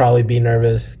reason, we'll probably be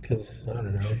nervous because I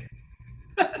don't know.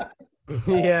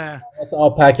 Yeah, That's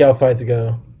all Pacquiao fights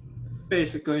go.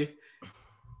 basically.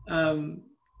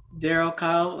 Daryl,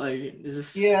 Kyle, like, is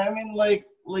this? Yeah, I mean,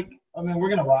 we're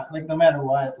gonna watch, like, no matter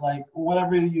what, like,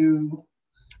 whatever you.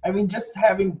 I mean, just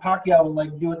having Pacquiao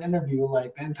like do an interview,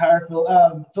 like the entire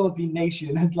Philippine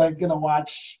nation is like gonna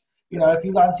watch. You know, if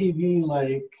he's on TV,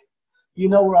 like,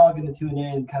 we're all gonna tune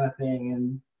in, kind of thing,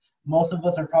 and most of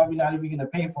us are probably not even gonna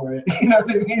pay for it. You know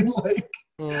what I mean? Like,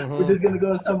 we're just gonna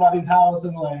go to somebody's house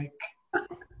and like,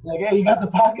 hey, you got the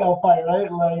Pacquiao fight,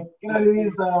 right? Like, you know what I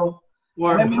mean? So,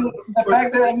 I mean,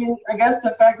 I guess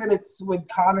the fact that it's with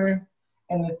Conor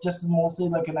and it's just mostly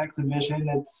like an exhibition,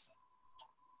 it's.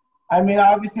 I mean,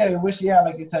 obviously, I wish,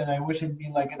 like you said, I wish it'd be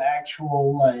like an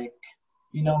actual, like,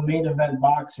 main event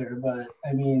boxer. But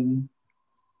I mean,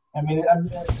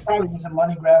 it's probably just a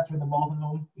money grab for the both of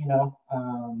them,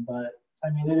 But I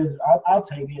mean, it is. I'll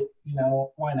take it.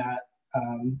 Why not?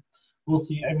 We'll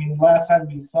see. I mean, last time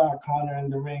we saw Conor in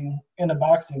the ring, in a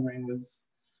boxing ring, was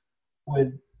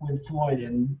with Floyd,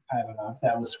 and I don't know if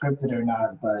that was scripted or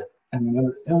not. But I mean,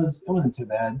 it wasn't too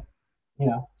bad,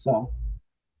 So.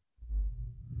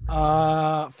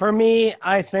 For me,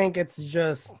 I think it's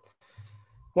just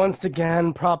once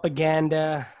again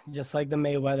propaganda, just like the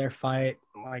Mayweather fight.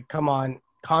 Like, come on,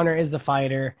 Conor is a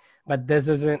fighter, but this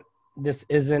isn't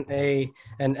an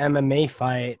MMA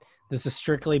fight. This is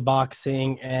strictly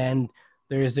boxing, and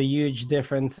there's a huge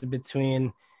difference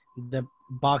between the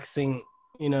boxing,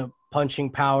 punching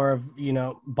power of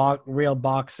real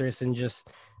boxers and just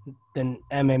than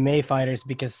MMA fighters,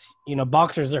 because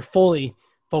boxers are fully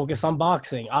focus on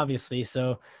boxing, obviously.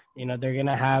 So, they're going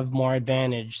to have more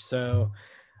advantage. So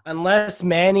unless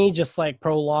Manny just like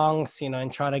prolongs,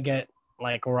 and try to get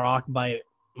like rocked by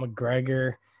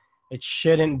McGregor, it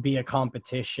shouldn't be a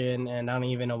competition. And I don't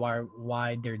even know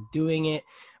why they're doing it.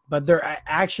 But there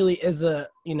actually is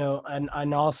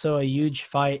and also a huge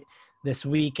fight this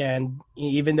weekend,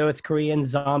 even though it's Korean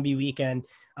Zombie weekend.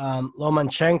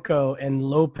 Lomachenko and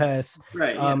Lopez,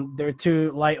 Right. Yeah. They're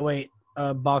two lightweight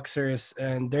boxers,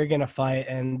 and they're gonna fight,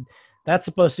 and that's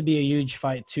supposed to be a huge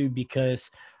fight too,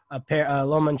 because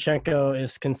Lomachenko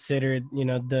is considered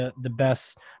the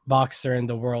best boxer in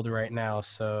the world right now.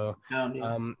 So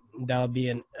that'll be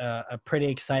a pretty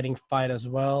exciting fight as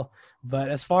well. But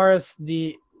as far as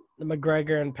the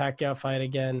McGregor and Pacquiao fight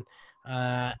again,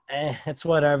 it's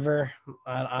whatever.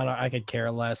 I could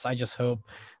care less. I just hope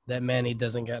that Manny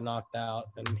doesn't get knocked out,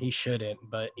 and he shouldn't,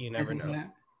 but you never know. Yeah.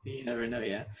 You never know,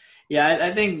 yeah. Yeah,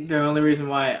 I think the only reason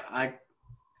why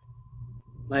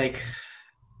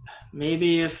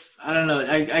maybe if, I don't know,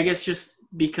 I guess just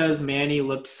because Manny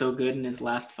looked so good in his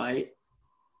last fight,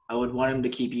 I would want him to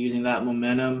keep using that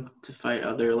momentum to fight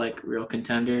other, like, real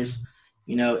contenders.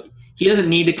 He doesn't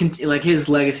need to like, his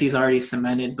legacy is already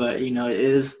cemented, but, it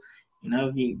is,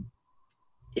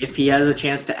 if he has a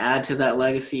chance to add to that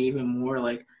legacy even more,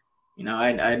 like,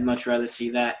 I'd much rather see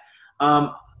that.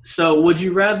 So would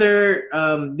you rather,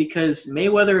 because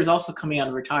Mayweather is also coming out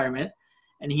of retirement,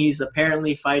 and he's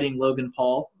apparently fighting Logan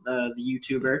Paul, the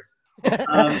YouTuber.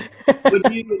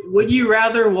 Would you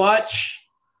rather watch,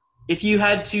 if you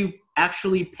had to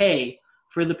actually pay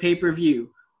for the pay-per-view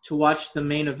to watch the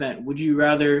main event, would you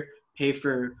rather pay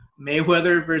for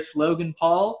Mayweather versus Logan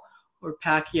Paul or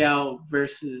Pacquiao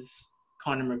versus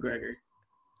Conor McGregor?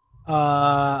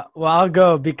 Well, I'll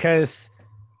go because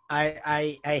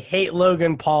I hate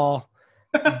Logan Paul,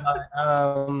 but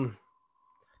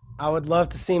I would love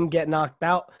to see him get knocked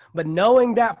out. But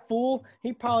knowing that fool,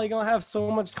 he probably gonna have so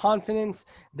much confidence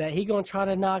that he gonna try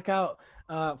to knock out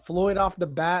Floyd off the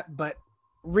bat. But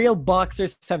real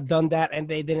boxers have done that, and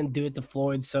they didn't do it to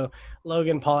Floyd. So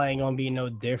Logan Paul ain't gonna be no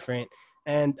different.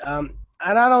 And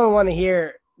I don't want to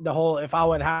hear the whole, if I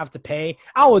would have to pay,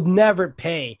 I would never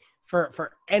pay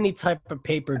for any type of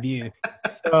pay-per-view.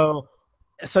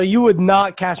 So you would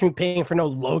not catch me paying for no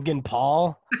Logan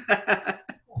Paul.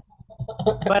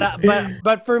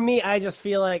 but for me, I just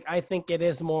feel like I think it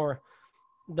is more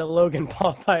the Logan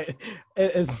Paul fight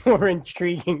is more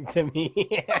intriguing to me.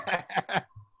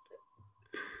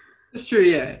 It's true,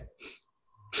 yeah.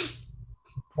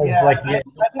 Yeah, I'd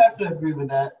have to agree with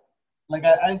that. Like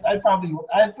I'd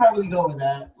probably go with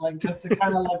that. Like just to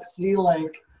kind of like see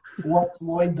like what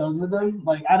Floyd does with him.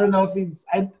 Like I don't know if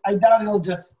I doubt he'll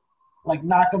just like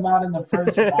knock him out in the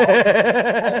first round.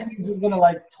 I think he's just gonna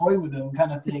like toy with him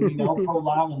kind of thing,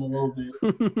 prolong him a little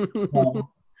bit. So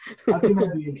I think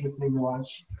that'd be interesting to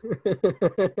watch.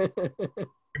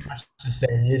 Just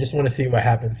saying, you just want to see what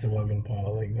happens to Logan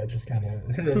Paul. Like that's just kind of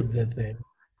the thing.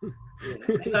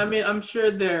 And I mean, I'm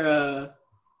sure they're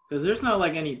because there's not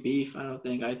like any beef. I don't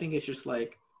think. I think it's just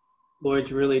like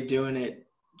Lloyd's really doing it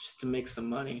just to make some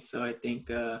money. So I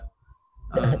think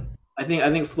I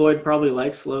think Floyd probably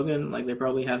likes Logan. Like they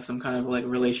probably have some kind of like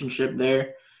relationship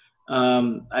there.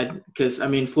 Because I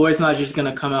mean, Floyd's not just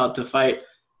gonna come out to fight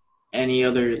any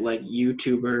other like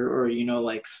YouTuber or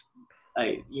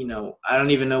I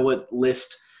don't even know what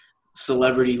list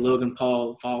celebrity Logan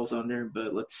Paul falls under,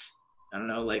 but I don't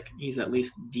know, like he's at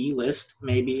least D list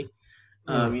maybe.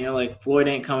 Like Floyd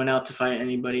ain't coming out to fight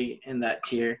anybody in that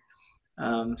tier.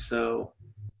 So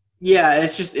yeah,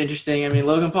 it's just interesting. I mean,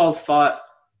 Logan Paul's fought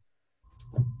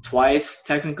twice.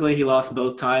 Technically, he lost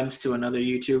both times to another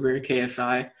YouTuber,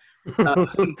 KSI.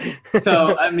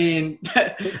 So I mean,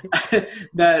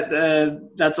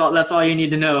 that's all you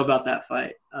need to know about that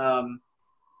fight. And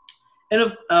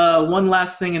one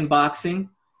last thing in boxing,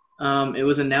 it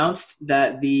was announced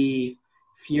that the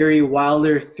Fury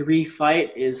Wilder 3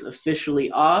 fight is officially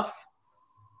off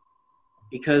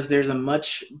because there's a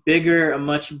much bigger, a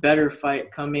much better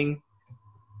fight coming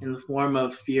in the form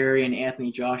of Fury and Anthony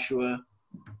Joshua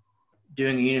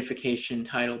doing a unification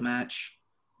title match.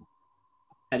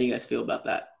 How do you guys feel about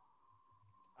that?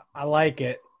 I like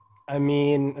it. I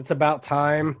mean, it's about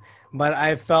time, but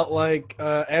I felt like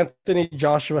Anthony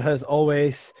Joshua has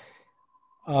always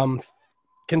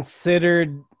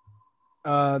considered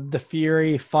the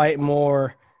Fury fight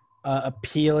more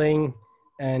appealing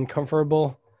and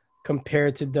comfortable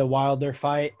compared to the Wilder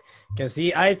fight. Because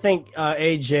I think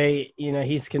AJ,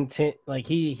 he's content. Like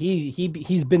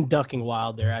he's been ducking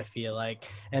Wilder. I feel like,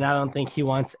 and I don't think he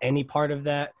wants any part of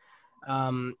that.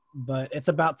 But it's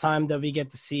about time that we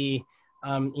get to see,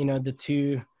 the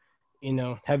two,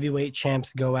 heavyweight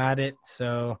champs go at it.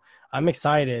 So I'm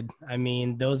excited. I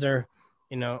mean, those are,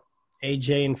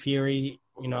 AJ and Fury,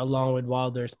 along with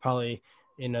Wilder is probably,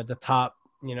 the top,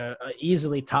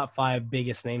 easily top 5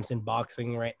 biggest names in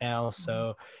boxing right now.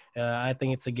 So I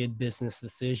think it's a good business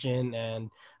decision and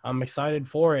I'm excited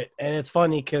for it. And it's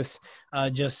funny because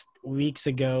just weeks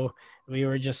ago,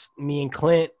 me and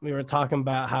Clint, we were talking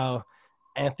about how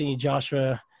Anthony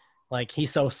Joshua, like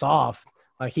he's so soft,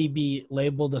 like he'd be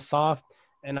labeled as soft.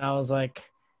 And I was like,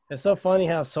 it's so funny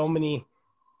how so many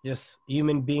just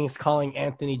human beings calling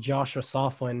Anthony Joshua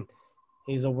soft when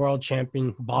he's a world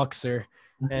champion boxer.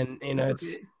 And,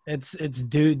 it's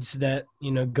dudes that,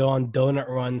 go on donut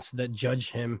runs that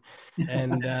judge him.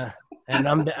 And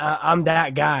I'm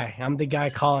that guy. I'm the guy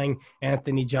calling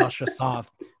Anthony Joshua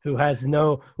soft, who has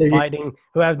no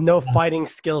fighting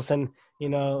skills and,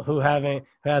 who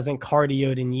hasn't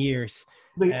cardioed in years.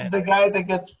 The guy that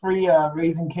gets free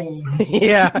Raising Cane.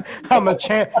 Yeah, I'm a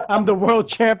champ. I'm the world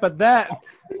champ at that.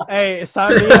 Hey,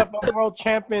 sign me up. I'm world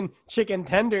champion chicken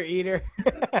tender eater.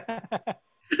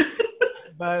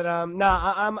 But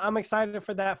I'm excited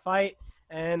for that fight,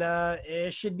 and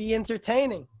it should be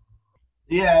entertaining.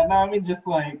 Yeah, no, I mean, just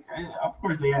like, of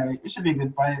course, yeah, it should be a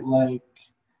good fight. Like,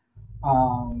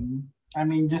 I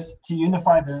mean, just to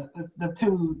unify the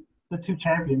two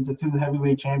champions, the 2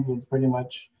 heavyweight champions, pretty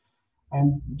much,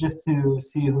 and just to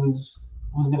see who's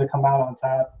gonna come out on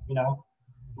top.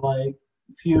 Like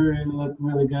Fury looked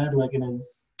really good, like in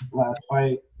his last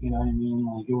fight. You know what I mean?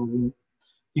 Like it wasn't.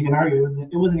 You can argue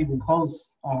it wasn't even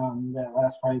close that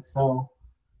last fight. So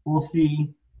we'll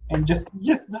see. And just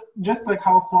like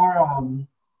how far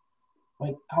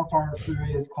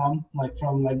Fury has come, like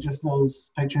from like just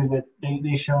those pictures that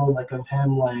they showed like of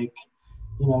him, like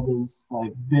this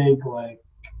like big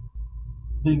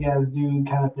ass dude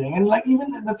kind of thing. And like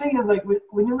even the thing is like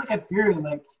when you look at Fury,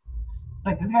 like it's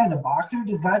like this guy's a boxer.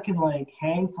 This guy can like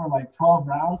hang for like 12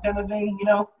 rounds kind of thing,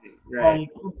 Right. Like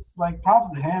it's like props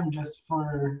to him just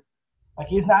for like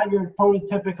he's not your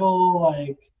prototypical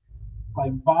like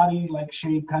body like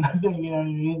shape kind of thing, you know what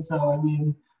I mean? So I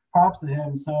mean props to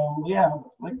him. So yeah,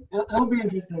 like it'll be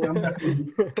interesting. I'm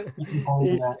definitely looking forward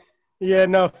to that. Yeah,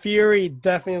 no, Fury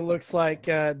definitely looks like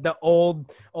the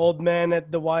old man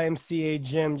at the YMCA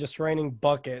gym just raining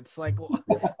buckets. Like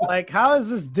how is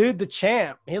this dude the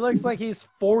champ? He looks like he's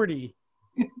 40.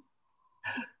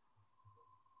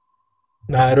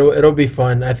 Nah, it'll be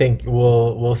fun. I think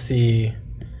we'll see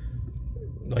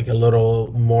like a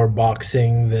little more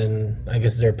boxing than I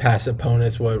guess their past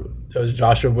opponents. What it was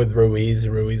Joshua with Ruiz,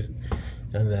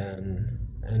 and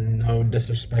no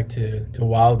disrespect to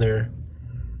Wilder,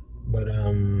 but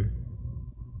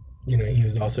he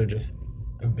was also just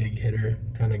a big hitter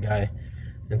kind of guy,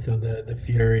 and so the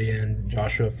Fury and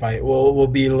Joshua fight will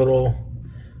be a little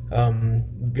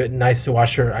good, nice to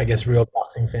watch for I guess real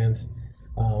boxing fans.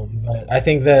 But I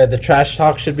think the trash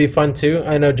talk should be fun too.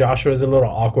 I know Joshua is a little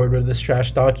awkward with this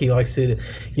trash talk. He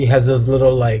has those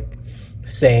little like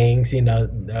sayings,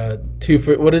 two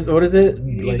for what is it?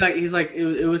 He's like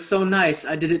it was so nice.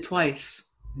 I did it twice.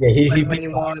 Yeah, he when he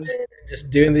won.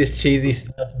 Just doing this cheesy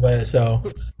stuff. But so,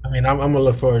 I mean, I'm gonna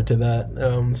look forward to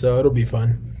that. So it'll be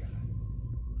fun.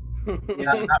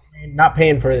 Yeah, not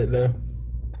paying for it though.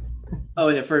 Oh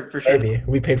yeah, for sure. Maybe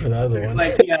we paid for the other one.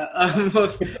 Like yeah,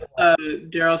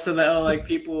 Daryl said that like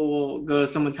people will go to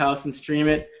someone's house and stream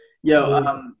it.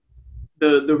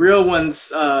 The real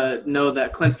ones know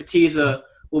that Clint Fatiza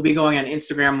will be going on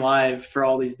Instagram Live for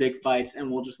all these big fights,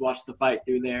 and we'll just watch the fight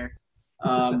through there.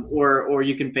 Or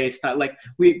you can FaceTime. Like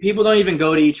people don't even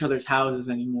go to each other's houses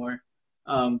anymore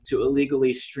to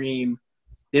illegally stream.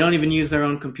 They don't even use their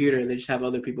own computer. They just have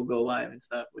other people go live and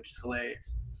stuff, which is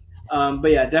hilarious.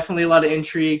 But yeah, definitely a lot of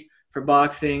intrigue for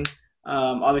boxing.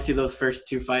 Obviously, those first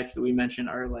two fights that we mentioned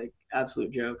are like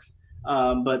absolute jokes.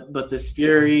 But this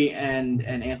Fury and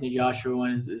Anthony Joshua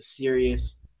one is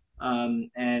serious.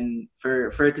 And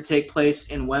for it to take place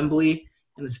in Wembley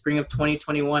in the spring of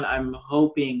 2021, I'm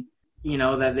hoping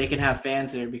that they can have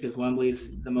fans there because Wembley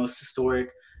is the most historic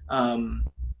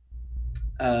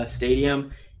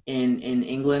stadium in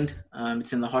England.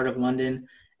 It's in the heart of London.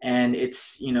 And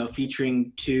it's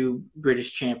featuring two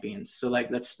British champions, so like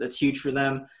that's huge for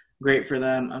them, great for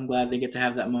them. I'm glad they get to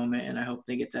have that moment, and I hope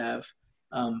they get to have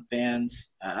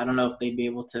fans. I don't know if they'd be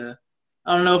able to.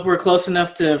 I don't know if we're close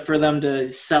enough for them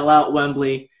to sell out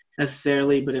Wembley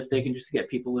necessarily, but if they can just get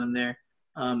people in there,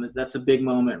 that's a big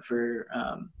moment for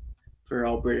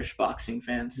all British boxing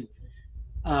fans.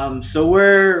 So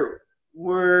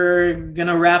we're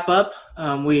gonna wrap up.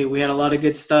 We had a lot of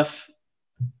good stuff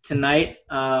tonight.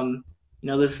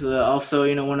 This is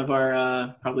also one of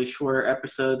our probably shorter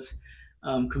episodes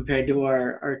compared to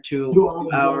our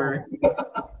 2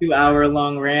 hour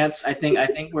long rants. I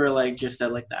think we're like just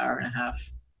at like the hour and a half,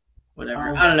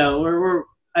 whatever. I don't know.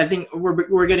 I think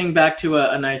we're getting back to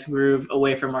a nice groove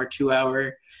away from our 2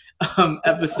 hour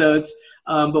episodes.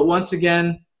 But once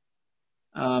again,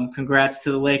 congrats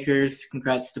to the Lakers.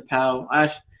 Congrats to Pau.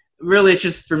 Really, it's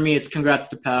just for me. It's congrats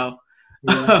to Pau.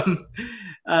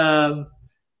 Yeah.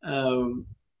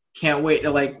 Can't wait.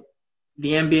 Like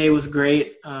the NBA was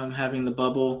great. Having the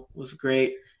bubble was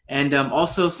great, and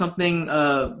also something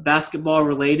basketball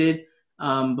related.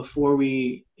 Before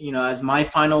we, as my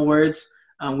final words,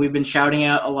 we've been shouting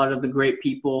out a lot of the great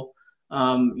people,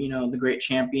 the great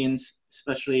champions,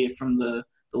 especially from the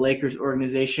Lakers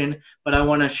organization. But I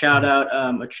want to shout out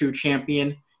a true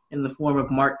champion in the form of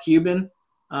Mark Cuban.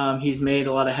 He's made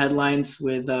a lot of headlines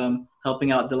with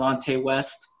helping out Delonte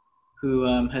West, who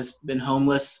has been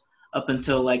homeless up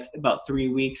until like about 4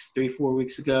 weeks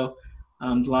ago.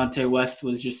 Delonte West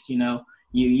was just,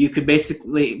 you could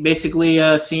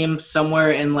basically see him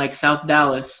somewhere in like South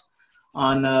Dallas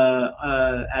on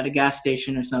at a gas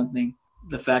station or something.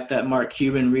 The fact that Mark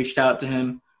Cuban reached out to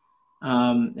him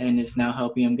and is now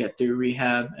helping him get through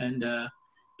rehab, and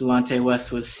Delonte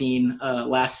West was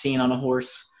last seen on a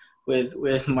horse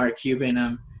with Mark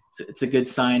Cuban. It's a good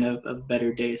sign of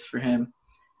better days for him.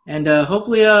 And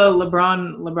hopefully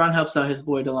LeBron helps out his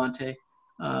boy Delonte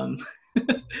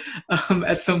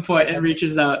at some point and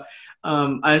reaches out.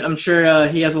 I'm sure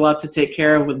he has a lot to take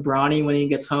care of with Bronny when he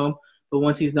gets home. But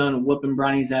once he's done whooping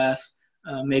Bronny's ass,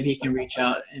 maybe he can reach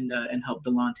out and help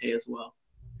Delonte as well.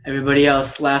 Everybody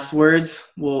else, last words.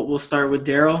 We'll start with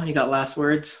Daryl. You got last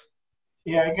words?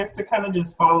 Yeah, I guess to kind of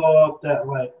just follow up that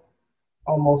like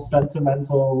almost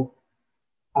sentimental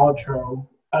outro.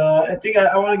 I think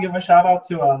I want to give a shout out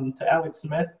to Alex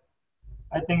Smith.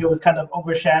 I think it was kind of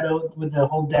overshadowed with the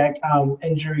whole Dak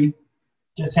injury.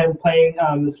 Just him playing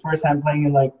his first time playing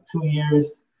in like 2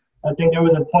 years. I think there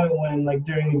was a point when like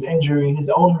during his injury, his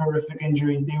own horrific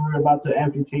injury, they were about to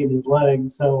amputate his leg.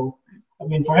 So I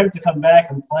mean, for him to come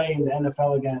back and play in the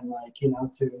NFL again, like,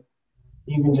 to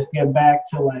even just get back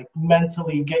to like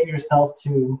mentally get yourself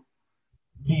to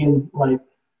being like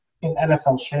in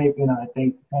NFL shape. I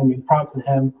think, props to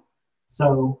him.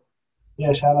 So,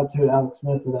 yeah, shout out to Alex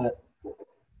Smith for that.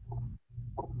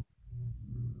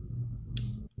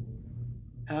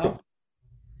 How?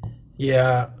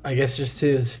 Yeah, I guess just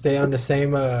to stay on the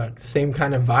same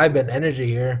kind of vibe and energy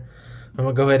here, I'm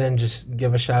gonna go ahead and just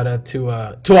give a shout out to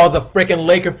all the freaking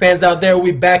Laker fans out there.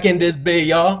 We back in this bit,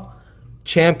 y'all.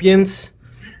 Champions,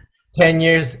 10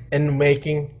 years in the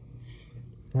making.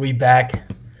 We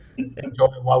back. Enjoy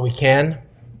it while we can.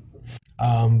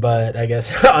 But I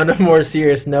guess on a more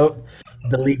serious note,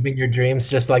 believe in your dreams.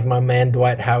 Just like my man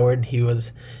Dwight Howard, he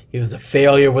was a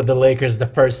failure with the Lakers the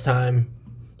first time.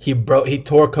 He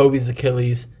tore Kobe's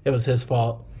Achilles. It was his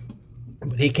fault.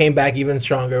 But he came back even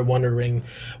stronger, won a ring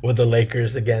with the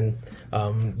Lakers again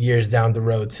years down the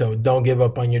road. So don't give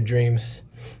up on your dreams.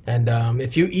 And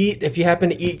if you happen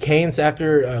to eat Cane's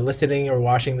after listening or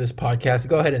watching this podcast,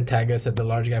 go ahead and tag us at the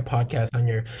Large Guy Podcast on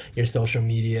your social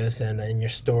medias and your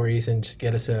stories, and just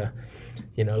get us a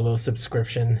little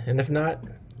subscription. And if not,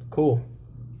 cool.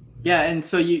 Yeah, and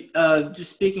so you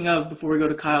just speaking of, before we go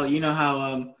to Kyle, you know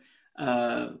how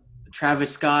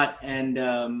Travis Scott and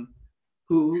Jay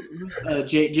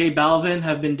Balvin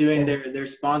have been doing their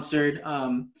sponsored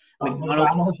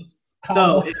McDonald's.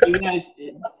 So if you guys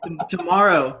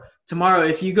tomorrow,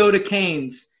 if you go to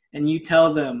Cane's and you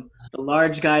tell them the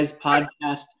Large Guys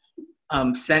Podcast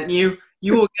sent you,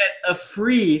 you will get a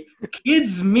free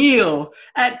kids meal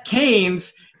at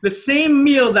Cane's, the same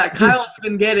meal that Kyle's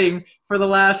been getting for the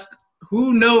last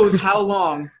who knows how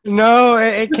long. No,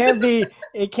 it can't be.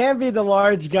 It can't be the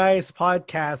Large Guys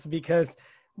Podcast, because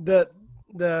the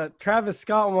Travis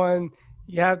Scott one,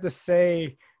 you have to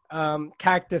say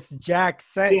Cactus Jack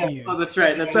sent you. Oh, that's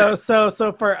right. So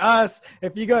for us,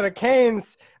 if you go to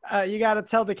Cane's, you got to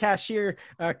tell the cashier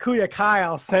Kuya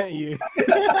Kyle sent you.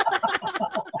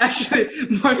 Actually,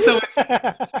 more so it's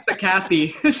the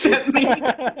Kathy sent me.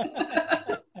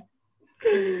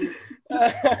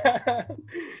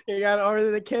 You got to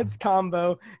order the kids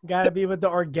combo. Got to be with the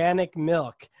organic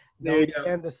milk. There you go.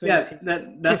 Yeah,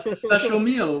 that's the special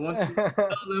meal. Once you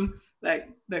tell them that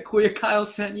Kuya Kyle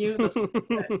sent you, that's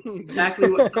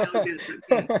exactly what Kyle gets.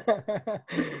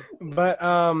 But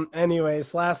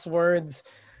anyways, last words.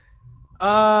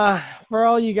 For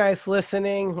all you guys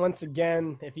listening, once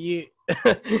again, if you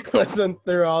listen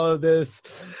through all of this,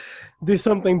 do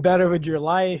something better with your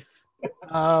life.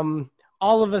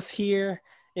 All of us here,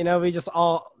 we just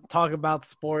all talk about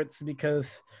sports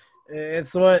because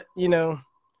it's what it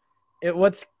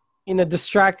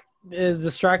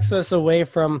distracts us away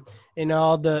from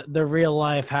all the real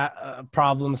life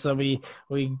problems that we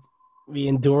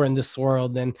endure in this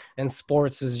world, and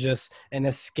sports is just an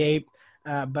escape.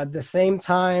 But at the same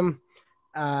time,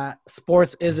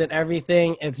 sports isn't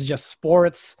everything. It's just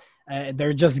sports.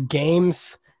 They're just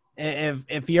games.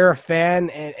 If you're a fan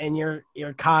and you're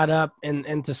caught up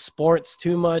into sports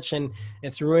too much and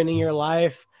it's ruining your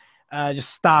life,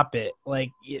 just stop it.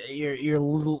 Like,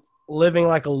 you're living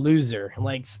like a loser.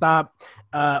 Like, stop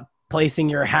placing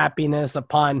your happiness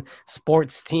upon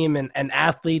sports team and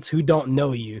athletes who don't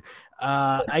know you.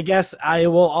 I guess I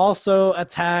will also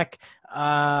attack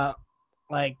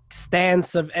like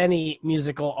stance of any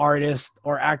musical artist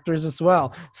or actors as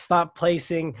well. Stop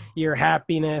placing your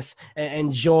happiness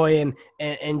and joy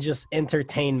and just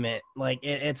entertainment. Like,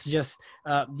 it's just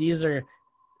these are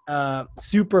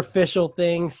superficial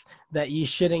things that you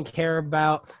shouldn't care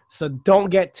about. So don't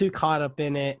get too caught up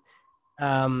in it.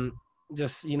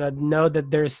 Just know that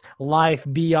there's life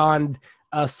beyond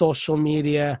social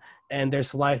media, and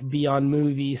there's life beyond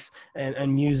movies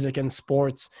and music and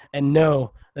sports, and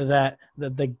know that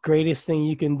the greatest thing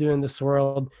you can do in this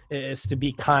world is to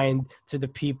be kind to the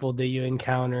people that you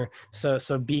encounter.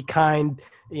 So be kind,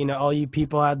 all you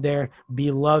people out there, be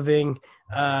loving,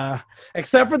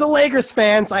 except for the Lakers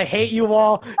fans. I hate you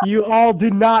all. You all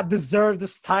do not deserve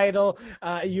this title.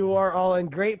 You are all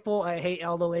ungrateful. I hate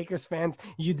all the Lakers fans.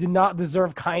 You do not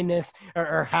deserve kindness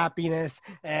or happiness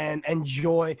and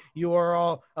joy. You are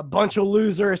all a bunch of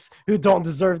losers who don't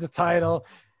deserve the title.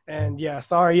 And yeah,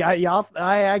 sorry,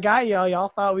 I got y'all. Y'all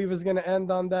thought we was gonna end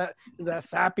on that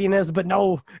sappiness, but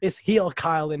no, it's heel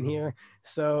Kyle in here.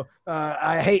 So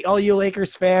I hate all you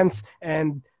Lakers fans,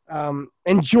 and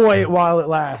enjoy it while it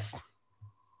lasts.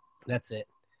 That's it.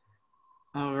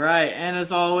 All right, and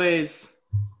as always,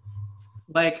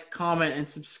 like, comment, and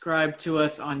subscribe to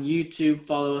us on YouTube.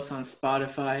 Follow us on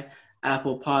Spotify,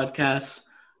 Apple Podcasts.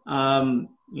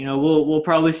 We'll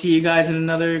probably see you guys in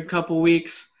another couple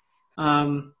weeks.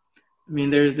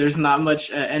 There's not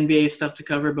much NBA stuff to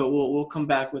cover, but we'll come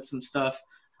back with some stuff.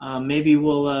 Maybe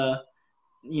we'll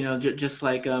just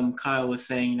like Kyle was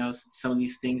saying, some of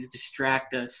these things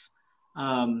distract us.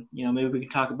 Maybe we can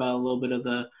talk about a little bit of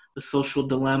the social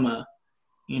dilemma,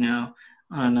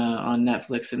 on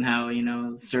Netflix, and how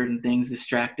certain things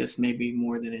distract us maybe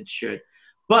more than it should.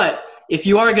 But if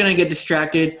you are gonna get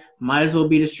distracted, might as well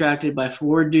be distracted by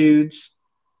 4 dudes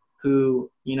who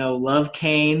love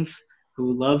canes,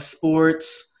 who love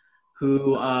sports,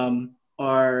 who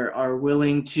are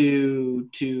willing to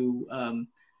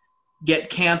get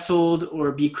canceled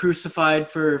or be crucified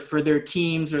for their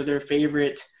teams or their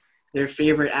favorite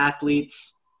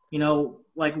athletes.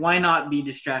 Why not be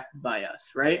distracted by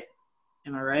us, right?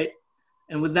 Am I right?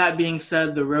 And with that being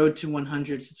said, the road to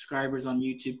 100 subscribers on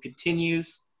YouTube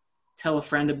continues. Tell a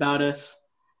friend about us.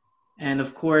 And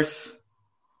of course,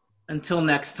 until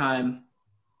next time,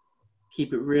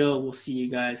 keep it real. We'll see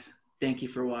you guys. Thank you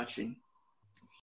for watching.